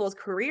most people's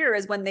career,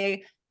 is when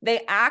they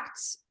act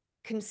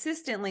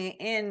consistently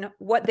in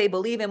what they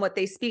believe in, what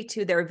they speak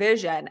to, their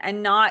vision,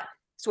 and not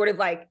sort of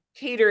like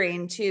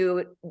catering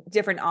to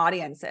different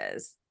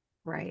audiences.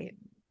 Right.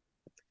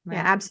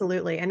 Yeah,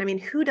 absolutely. And I mean,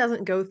 who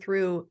doesn't go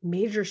through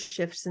major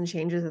shifts and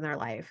changes in their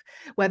life,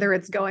 whether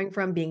it's going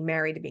from being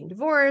married to being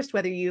divorced,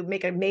 whether you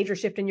make a major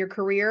shift in your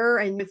career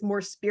and it's more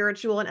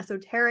spiritual and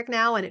esoteric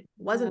now, and it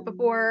wasn't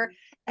before.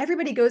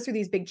 Everybody goes through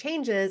these big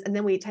changes, and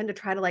then we tend to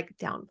try to like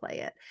downplay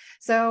it.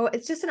 So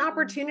it's just an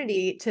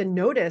opportunity to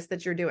notice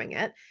that you're doing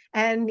it,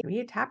 and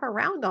you tap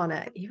around on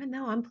it. Even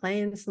though I'm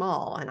playing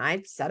small and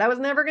I said I was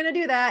never going to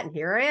do that, and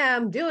here I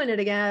am doing it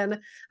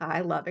again.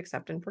 I love,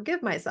 accept, and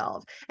forgive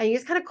myself. And you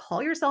just kind of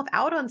call yourself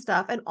out on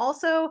stuff, and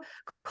also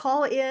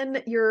call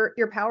in your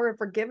power of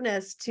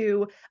forgiveness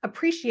to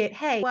appreciate,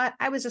 hey, what,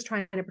 I was just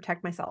trying to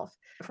protect myself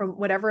from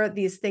whatever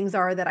these things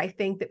are that I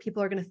think that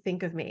people are going to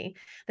think of me,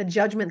 the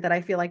judgment that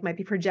I feel like might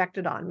be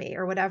projected on me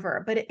or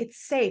whatever. But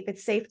it's safe.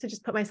 It's safe to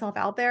just put myself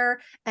out there,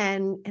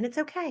 and it's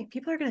okay.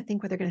 People are going to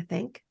think what they're going to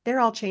think. They're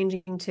all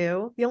changing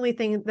too. The only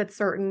thing that's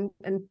certain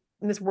in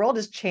this world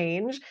is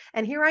change.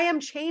 And here I am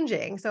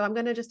changing. So I'm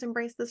going to just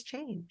embrace this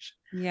change.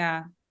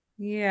 Yeah.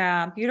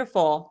 Yeah.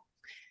 Beautiful.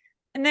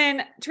 And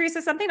then,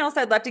 Teresa, something else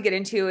I'd love to get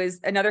into is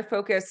another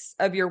focus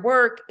of your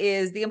work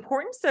is the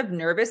importance of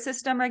nervous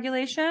system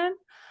regulation.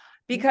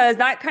 because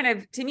that kind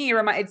of, to me,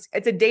 it's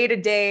a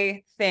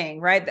day-to-day thing,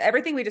 right?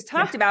 Everything we just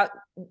talked about,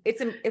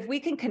 if we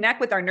can connect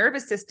with our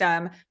nervous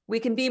system, we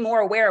can be more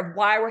aware of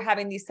why we're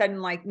having these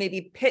sudden, like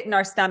maybe pit in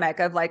our stomach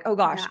of like, oh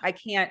gosh, I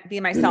can't be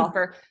myself,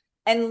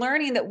 and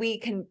learning that we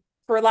can,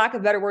 for lack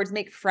of better words,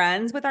 make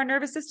friends with our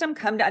nervous system,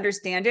 come to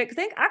understand it. Because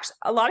I think actually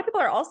a lot of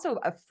people are also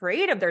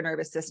afraid of their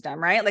nervous system,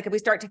 right? Like if we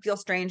start to feel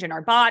strange in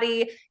our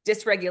body,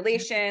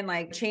 dysregulation,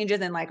 like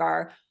changes in like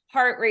our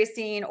heart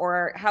racing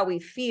or how we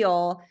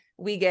feel,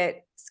 we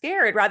get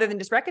scared rather than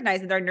just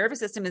recognizing that our nervous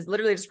system is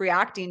literally just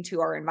reacting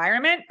to our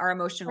environment, our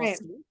emotional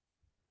state.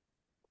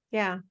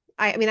 Yeah.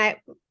 I mean, I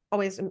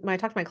always, when I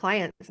talk to my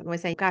clients, I'm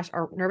always saying, gosh,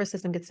 our nervous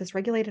system gets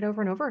dysregulated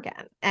over and over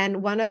again.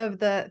 And one of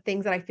the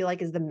things that I feel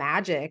like is the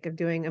magic of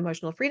doing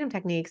emotional freedom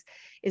techniques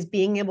is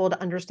being able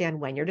to understand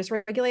when you're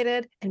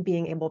dysregulated and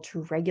being able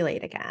to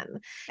regulate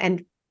again.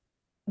 And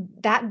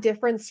that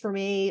difference for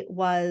me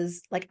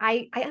was like,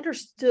 I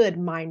understood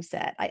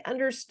mindset. I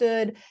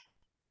understood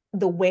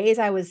the ways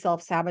I was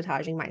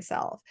self-sabotaging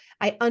myself.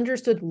 I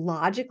understood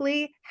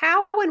logically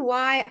how and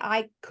why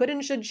I could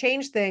and should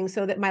change things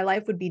so that my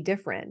life would be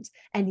different.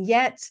 And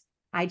yet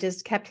I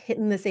just kept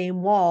hitting the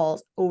same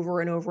walls over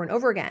and over and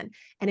over again.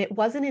 And it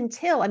wasn't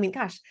until, I mean,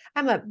 gosh,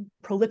 I'm a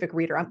prolific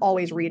reader. I'm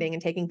always reading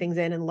and taking things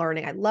in and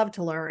learning. I love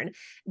to learn,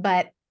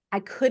 but I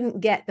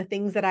couldn't get the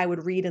things that I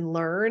would read and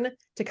learn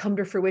to come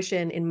to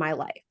fruition in my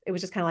life. It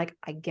was just kind of like,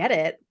 I get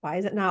it. Why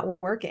is it not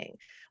working?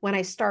 When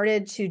I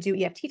started to do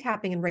EFT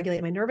tapping and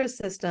regulate my nervous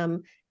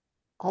system,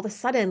 all of a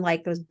sudden,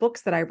 like those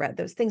books that I read,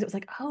 those things, it was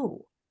like,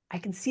 oh, I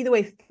can see the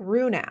way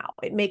through now.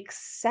 It makes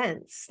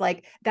sense.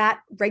 Like that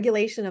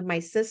regulation of my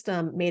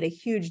system made a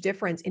huge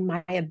difference in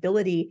my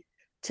ability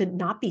to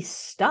not be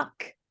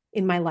stuck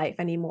in my life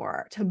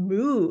anymore, to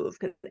move,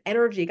 because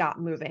energy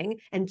got moving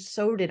and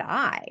so did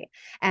I.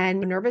 And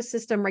nervous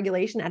system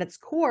regulation at its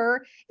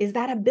core is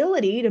that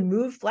ability to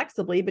move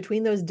flexibly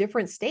between those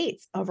different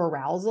states of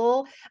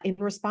arousal in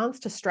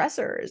response to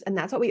stressors. And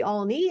that's what we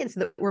all need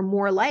so that we're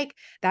more like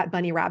that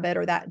bunny rabbit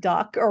or that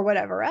duck or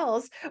whatever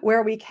else,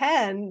 where we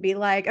can be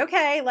like,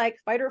 okay, like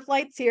fight or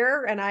flight's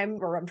here and I'm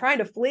trying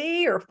to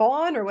flee or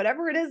fawn or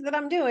whatever it is that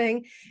I'm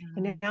doing.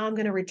 And now I'm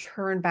going to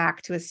return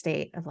back to a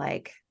state of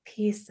like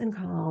peace and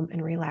calm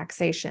and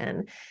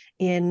relaxation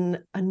in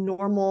a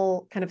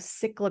normal kind of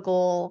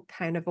cyclical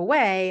kind of a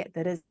way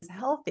that is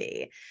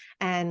healthy.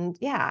 And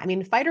yeah, I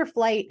mean, fight or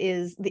flight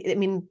is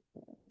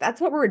that's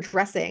what we're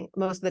addressing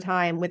most of the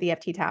time with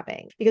EFT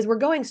tapping, because we're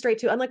going straight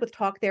to, unlike with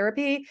talk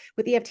therapy,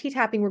 with EFT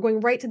tapping, we're going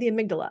right to the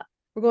amygdala.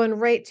 We're going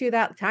right to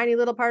that tiny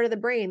little part of the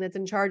brain that's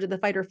in charge of the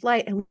fight or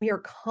flight. And we are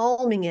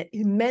calming it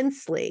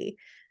immensely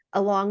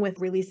along with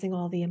releasing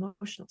all the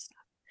emotional stuff.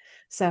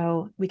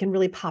 So we can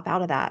really pop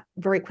out of that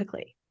very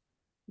quickly.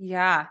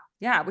 Yeah.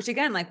 Yeah. Which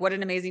again, like what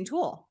an amazing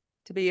tool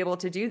to be able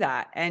to do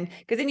that. And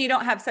because then you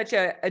don't have such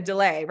a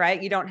delay, right?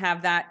 You don't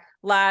have that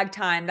lag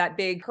time, that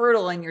big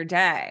hurdle in your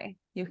day.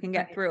 You can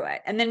get through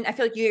it. And then I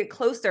feel like you get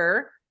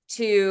closer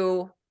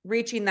to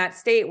reaching that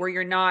state where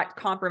you're not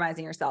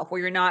compromising yourself,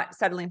 where you're not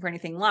settling for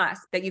anything less,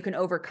 that you can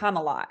overcome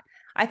a lot.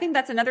 I think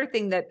that's another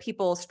thing that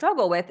people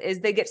struggle with is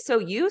they get so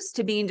used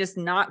to being just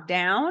knocked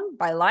down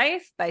by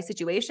life, by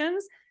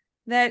situations,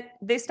 that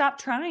they stop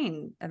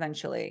trying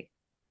eventually.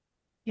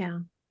 Yeah.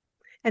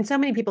 And so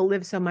many people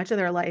live so much of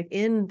their life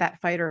in that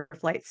fight or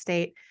flight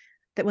state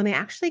that when they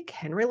actually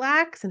can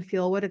relax and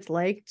feel what it's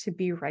like to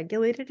be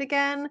regulated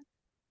again,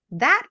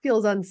 that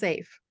feels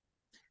unsafe.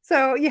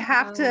 So you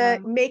have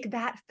to make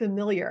that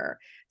familiar.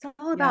 It's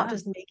all about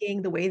just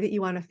making the way that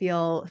you want to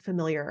feel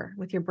familiar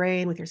with your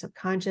brain, with your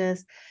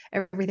subconscious,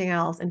 everything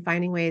else, and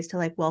finding ways to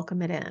like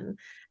welcome it in.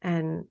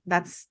 And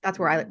that's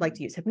where I like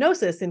to use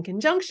hypnosis in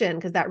conjunction,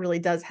 because that really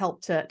does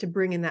help to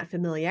bring in that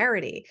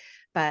familiarity.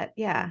 But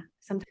yeah,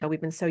 sometimes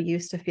we've been so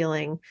used to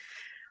feeling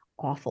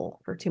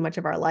awful for too much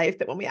of our life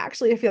that when we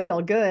actually feel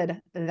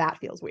good, that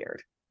feels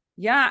weird.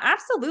 Yeah,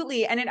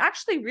 absolutely. And it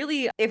actually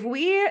really, if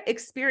we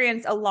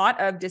experience a lot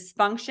of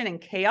dysfunction and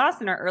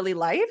chaos in our early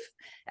life,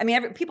 I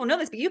mean, people know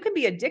this, but you can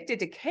be addicted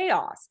to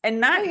chaos.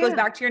 And that goes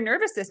back to your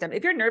nervous system.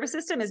 If your nervous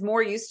system is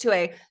more used to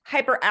a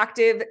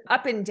hyperactive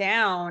up and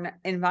down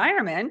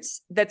environment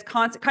that's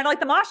constant, kind of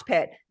like the mosh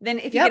pit, then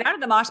if you get out of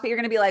the mosh pit, you're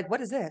going to be like,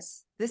 what is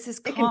this? This is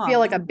calm. It can feel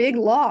like a big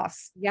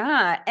loss.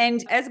 Yeah.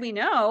 And as we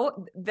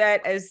know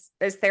that as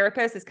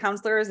therapists, as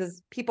counselors,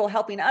 as people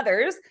helping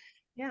others,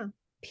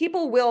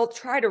 people will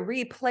try to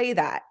replay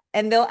that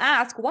and they'll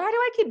ask, why do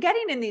I keep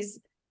getting in these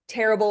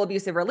terrible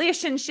abusive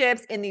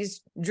relationships, in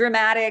these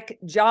dramatic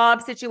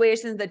job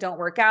situations that don't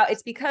work out?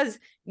 It's because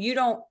you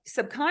don't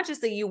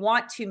subconsciously, you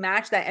want to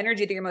match that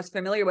energy that you're most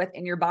familiar with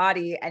in your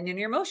body and in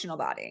your emotional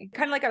body.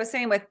 Kind of like I was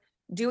saying with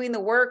doing the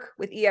work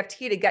with EFT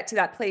to get to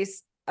that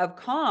place of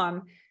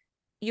calm,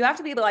 you have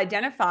to be able to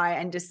identify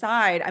and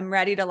decide, I'm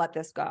ready to let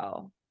this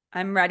go.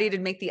 I'm ready to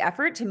make the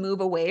effort to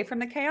move away from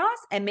the chaos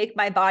and make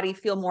my body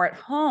feel more at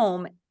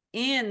home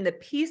in the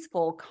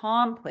peaceful,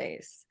 calm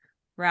place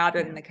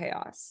rather than the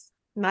chaos.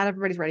 Not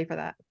everybody's ready for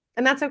that.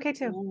 And that's okay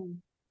too.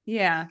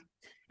 Yeah.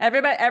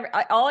 Everybody,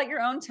 all at your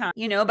own time,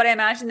 but I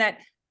imagine that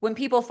when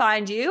people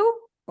find you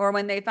or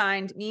when they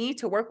find me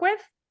to work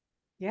with,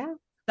 Yeah.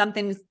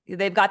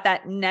 they've got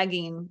that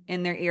nagging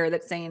in their ear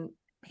that's saying,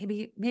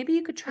 maybe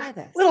you could try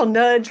this. Little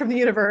nudge from the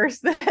universe.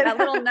 That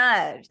little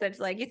nudge that's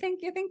like, you think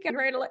you're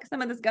ready to let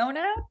some of this go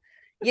now?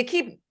 You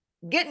keep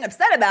getting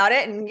upset about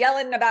it and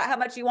yelling about how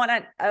much you want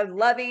a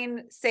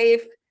loving,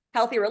 safe,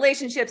 healthy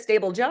relationship,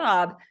 stable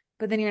job,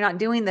 but then you're not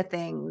doing the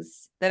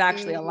things that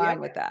actually align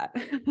with that.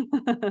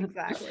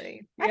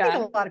 Exactly. Yeah. I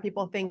think a lot of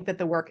people think that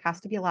the work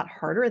has to be a lot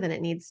harder than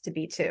it needs to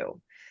be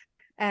too.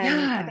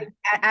 And I think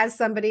as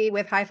somebody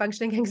with high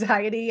functioning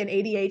anxiety and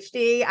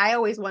ADHD, I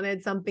always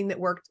wanted something that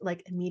worked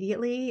like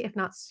immediately, if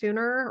not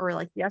sooner, or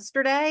like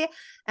yesterday.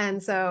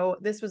 And so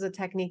this was a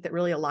technique that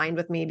really aligned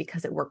with me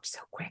because it worked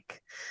so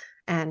quick.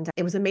 And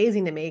it was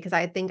amazing to me because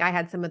I think I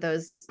had some of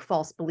those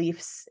false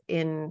beliefs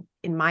in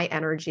my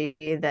energy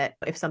that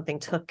if something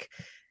took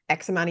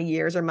X amount of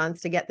years or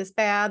months to get this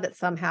bad, that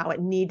somehow it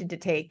needed to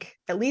take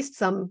at least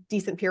some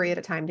decent period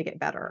of time to get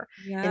better.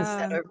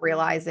 Instead of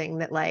realizing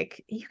that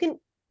like you can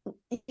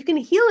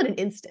heal in an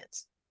instant,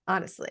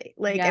 honestly.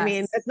 Like, I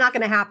mean, it's not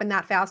going to happen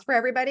that fast for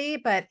everybody,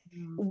 but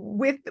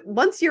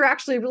once you're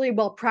actually really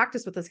well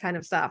practiced with this kind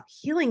of stuff,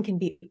 healing can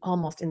be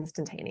almost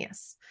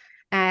instantaneous.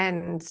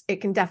 And it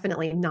can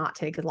definitely not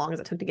take as long as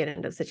it took to get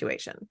into the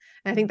situation.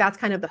 And I think that's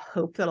kind of the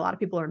hope that a lot of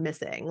people are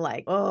missing.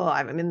 Like, oh,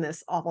 I'm in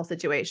this awful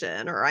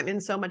situation, or I'm in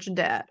so much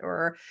debt,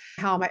 or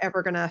how am I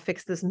ever going to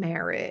fix this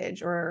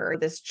marriage, or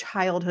this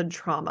childhood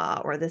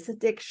trauma, or this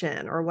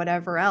addiction, or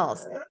whatever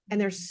else. And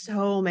there's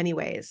so many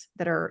ways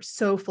that are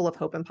so full of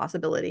hope and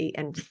possibility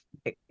and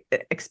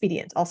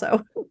expedient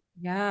also.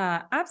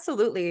 Yeah,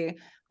 absolutely.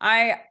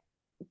 I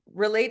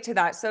relate to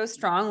that so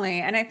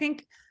strongly. And I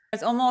think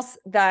it's almost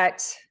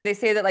that they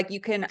say that like you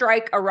can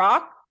strike a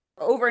rock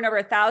over and over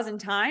 1,000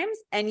 times,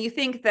 and you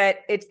think that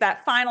it's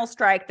that final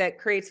strike that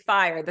creates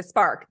fire, the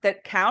spark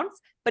that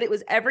counts, but it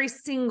was every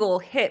single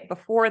hit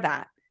before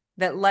that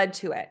led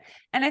to it.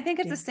 And I think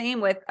it's the same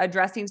with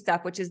addressing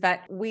stuff, which is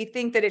that we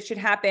think that it should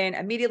happen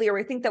immediately, or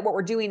we think that what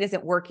we're doing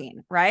isn't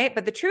working, right?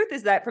 But the truth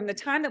is that from the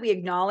time that we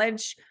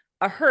acknowledge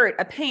a hurt,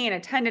 a pain, a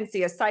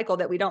tendency, a cycle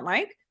that we don't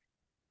like,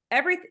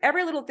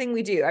 every little thing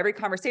we do, every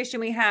conversation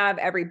we have,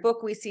 every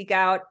book we seek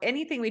out,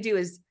 anything we do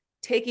is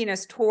taking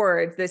us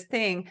towards this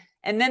thing.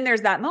 And then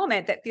there's that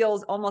moment that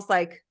feels almost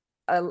like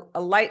a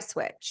light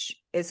switch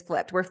is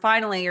flipped, where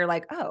finally you're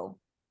like, oh,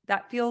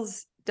 that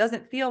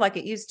doesn't feel like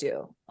it used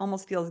to,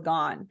 almost feels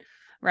gone.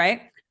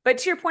 Right. But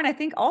to your point, I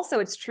think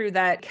also it's true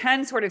that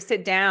can sort of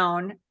sit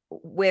down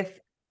with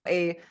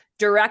a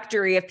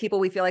directory of people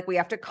we feel like we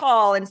have to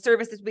call and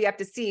services we have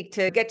to seek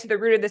to get to the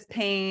root of this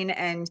pain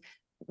and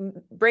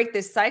break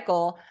this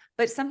cycle.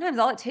 But sometimes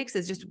all it takes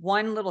is just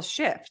one little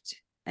shift,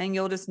 and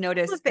you'll just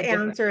notice the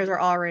answers are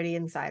already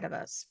inside of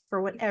us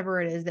for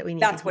whatever it is that we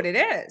need. That's what it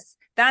is.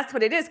 That's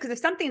what it is. Because if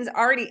something's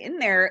already in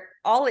there,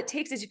 all it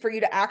takes is for you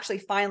to actually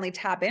finally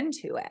tap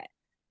into it.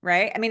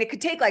 Right. I mean, it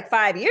could take like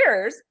 5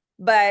 years,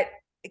 but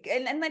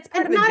and that's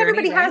part of the journey. Not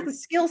everybody has the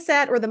skill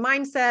set or the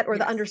mindset or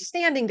the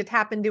understanding to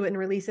tap into it and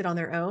release it on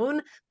their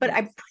own. But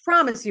I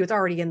promise you, it's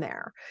already in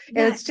there.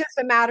 And it's just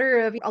a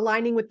matter of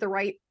aligning with the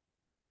right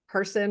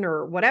person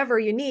or whatever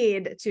you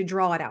need to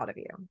draw it out of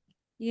you.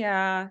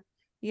 Yeah.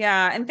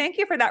 Yeah. And thank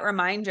you for that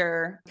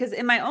reminder. Because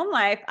in my own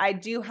life, I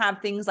do have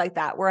things like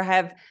that where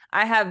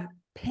I have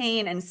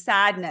pain and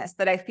sadness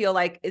that I feel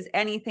like, is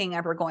anything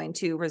ever going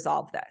to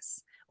resolve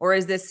this? Or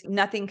is this,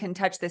 nothing can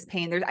touch this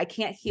pain? I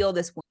can't heal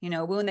this,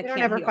 wound that we can't don't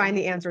ever heal. Find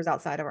the answers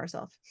outside of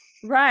ourselves.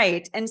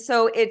 Right. And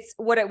so it's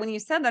when you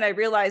said that, I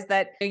realized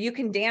that you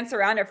can dance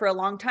around it for a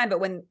long time, but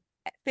when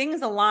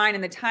things align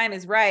and the time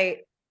is right,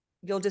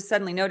 you'll just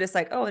suddenly notice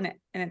like, oh, and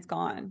it's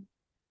gone.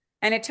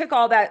 And it took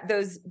all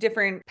those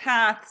different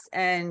paths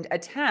and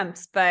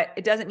attempts, but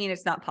it doesn't mean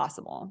it's not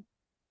possible.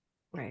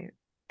 Right.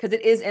 Because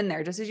it is in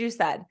there, just as you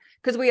said,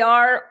 because we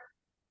are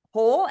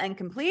whole and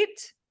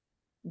complete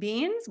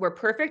beings. We're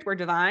perfect. We're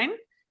divine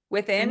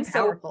within. And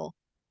powerful.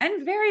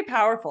 And very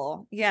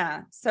powerful.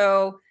 Yeah.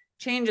 So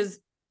change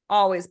is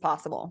always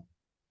possible.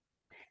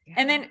 Yeah.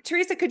 And then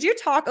Teresa, could you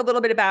talk a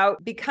little bit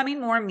about Becoming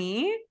More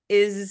Me?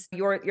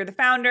 You're the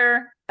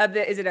founder of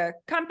is it a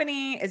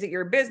company? Is it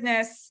your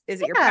business?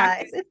 Is it your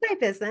practice? It's my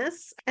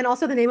business and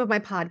also the name of my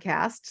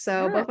podcast.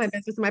 So both my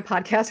business and my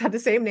podcast have the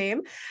same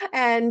name.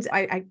 And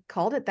I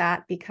called it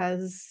that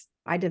because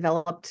I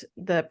developed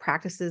the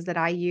practices that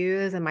I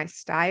use and my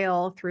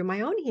style through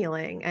my own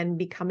healing and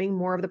becoming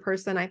more of the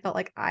person I felt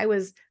like I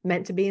was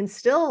meant to be and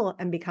still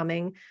am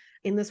becoming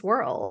in this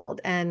world.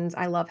 And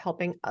I love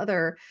helping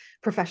other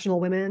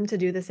professional women to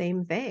do the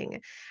same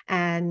thing.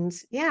 And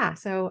yeah,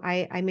 so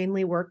I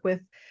mainly work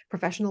with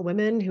professional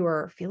women who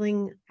are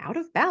feeling out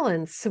of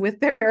balance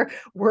with their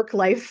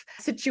work-life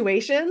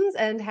situations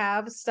and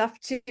have stuff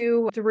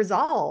to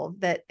resolve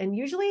that. And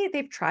usually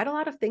they've tried a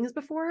lot of things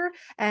before.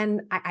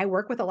 And I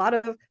work with a lot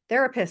of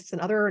therapists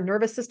and other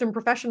nervous system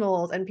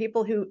professionals and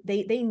people who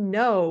they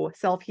know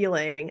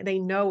self-healing, they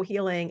know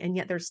healing, and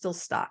yet they're still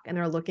stuck and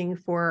they're looking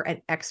for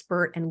an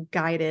expert and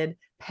guided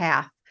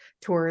path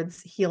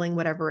towards healing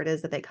whatever it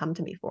is that they come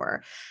to me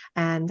for.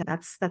 And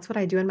that's what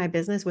I do in my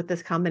business with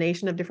this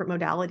combination of different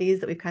modalities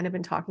that we've kind of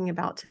been talking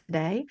about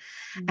today.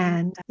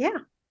 And yeah.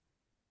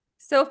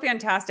 So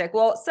fantastic.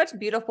 Well, such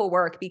beautiful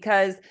work,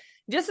 because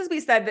just as we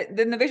said,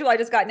 then the visual I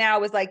just got now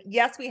was like,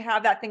 yes, we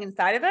have that thing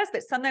inside of us,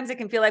 but sometimes it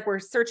can feel like we're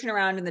searching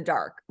around in the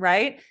dark,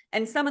 right?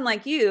 And someone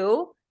like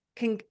you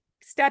can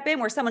step in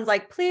where someone's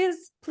like,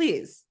 please,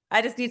 please,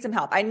 I just need some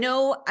help. I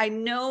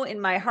know in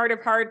my heart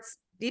of hearts,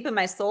 deep in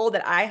my soul,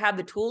 that I have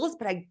the tools,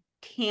 but I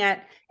can't,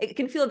 it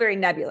can feel very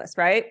nebulous,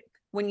 right?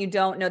 When you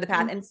don't know the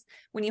path. And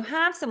when you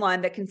have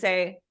someone that can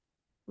say,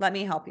 let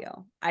me help you,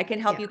 I can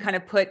help you kind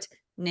of put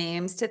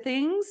names to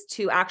things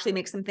to actually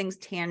make some things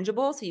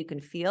tangible so you can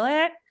feel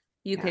it,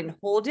 you can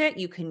hold it,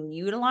 you can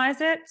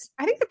utilize it.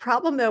 I think the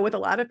problem though with a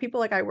lot of people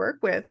like I work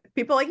with,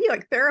 people like you,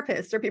 like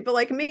therapists or people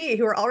like me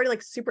who are already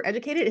like super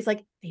educated, is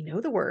like they know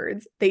the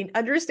words, they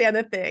understand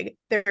the thing,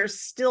 they're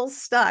still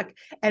stuck,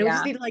 and we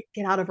just need to like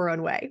get out of our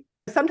own way.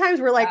 Sometimes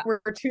we're like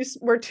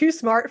we're too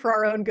smart for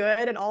our own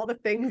good, and all the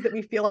things that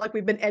we feel like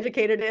we've been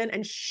educated in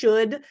and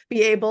should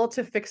be able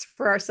to fix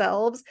for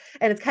ourselves.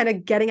 And it's kind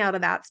of getting out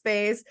of that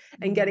space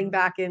and getting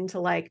back into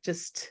like,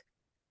 just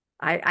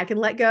I can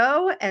let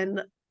go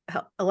and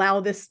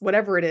allow this,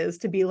 whatever it is,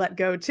 to be let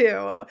go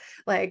too.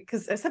 Like,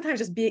 because sometimes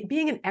just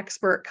being an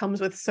expert comes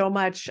with so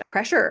much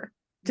pressure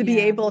to be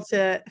able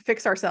to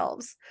fix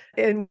ourselves,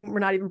 and we're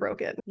not even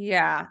broken.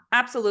 Yeah,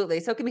 absolutely.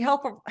 So it can be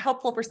helpful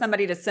for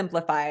somebody to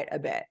simplify it a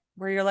bit,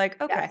 where you're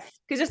like, okay,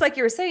 because just like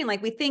you were saying,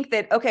 like we think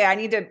that, okay, I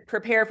need to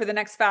prepare for the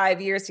next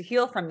 5 years to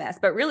heal from this,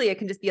 but really it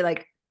can just be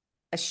like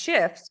a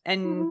shift,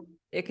 and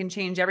it can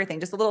change everything.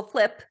 Just a little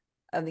flip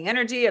of the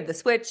energy of the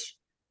switch,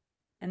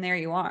 and there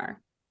you are.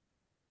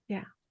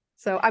 Yeah.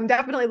 So I'm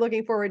definitely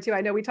looking forward to,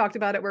 I know we talked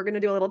about it, we're going to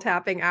do a little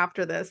tapping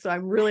after this. So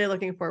I'm really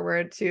looking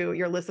forward to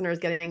your listeners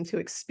getting to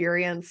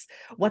experience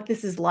what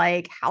this is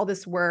like, how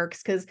this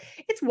works. Because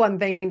it's one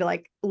thing to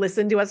like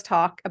listen to us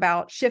talk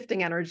about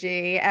shifting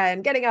energy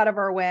and getting out of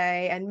our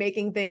way and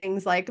making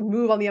things like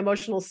move on the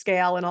emotional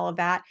scale and all of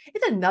that.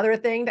 It's another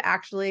thing to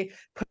actually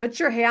put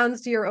your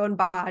hands to your own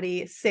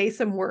body, say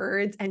some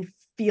words, and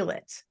feel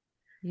it.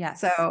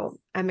 Yes. So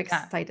I'm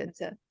excited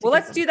to well,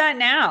 let's do that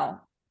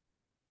now.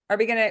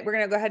 We're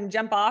gonna go ahead and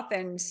jump off,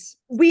 and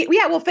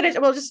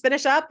we'll just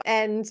finish up,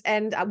 and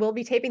we'll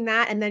be taping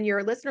that, and then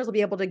your listeners will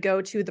be able to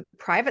go to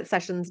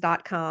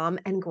theprivatesessions.com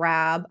and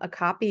grab a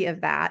copy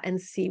of that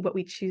and see what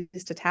we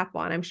choose to tap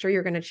on. I'm sure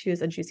you're going to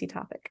choose a juicy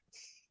topic.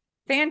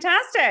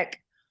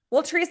 Fantastic.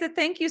 Well, Teresa,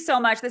 thank you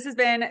so much. This has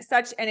been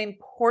such an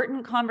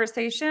important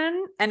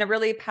conversation and a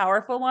really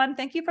powerful one.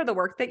 Thank you for the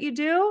work that you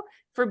do,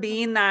 for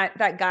being that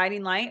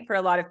guiding light for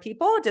a lot of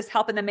people, just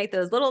helping them make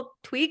those little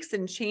tweaks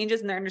and changes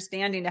in their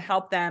understanding to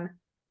help them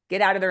get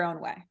out of their own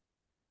way.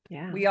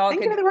 Yeah.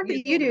 Thank you for the work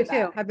that you do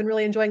too. I've been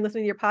really enjoying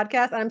listening to your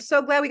podcast, and I'm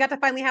so glad we got to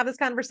finally have this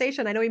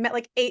conversation. I know we met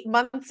like 8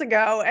 months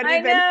ago, and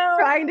we've been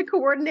trying to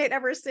coordinate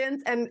ever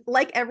since. And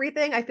like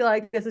everything, I feel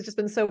like this has just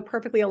been so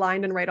perfectly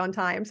aligned and right on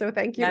time. So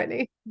thank you,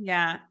 Whitney.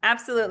 Yeah,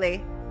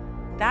 absolutely.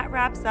 That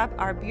wraps up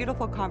our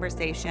beautiful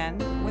conversation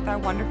with our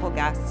wonderful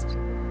guest.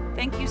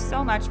 Thank you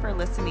so much for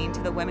listening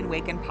to the Women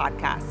Waken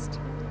podcast.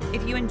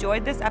 If you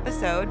enjoyed this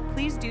episode,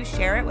 please do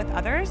share it with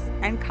others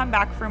and come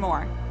back for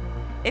more.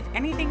 If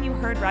anything you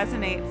heard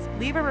resonates,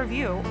 leave a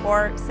review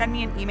or send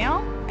me an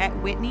email at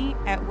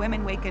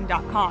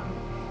whitney@womenwaken.com,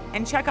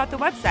 and check out the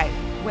website,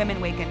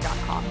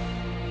 womenwaken.com.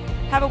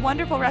 Have a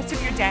wonderful rest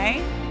of your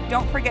day.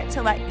 Don't forget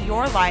to let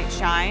your light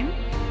shine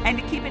and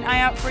to keep an eye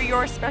out for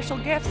your special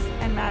gifts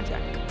and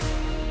magic.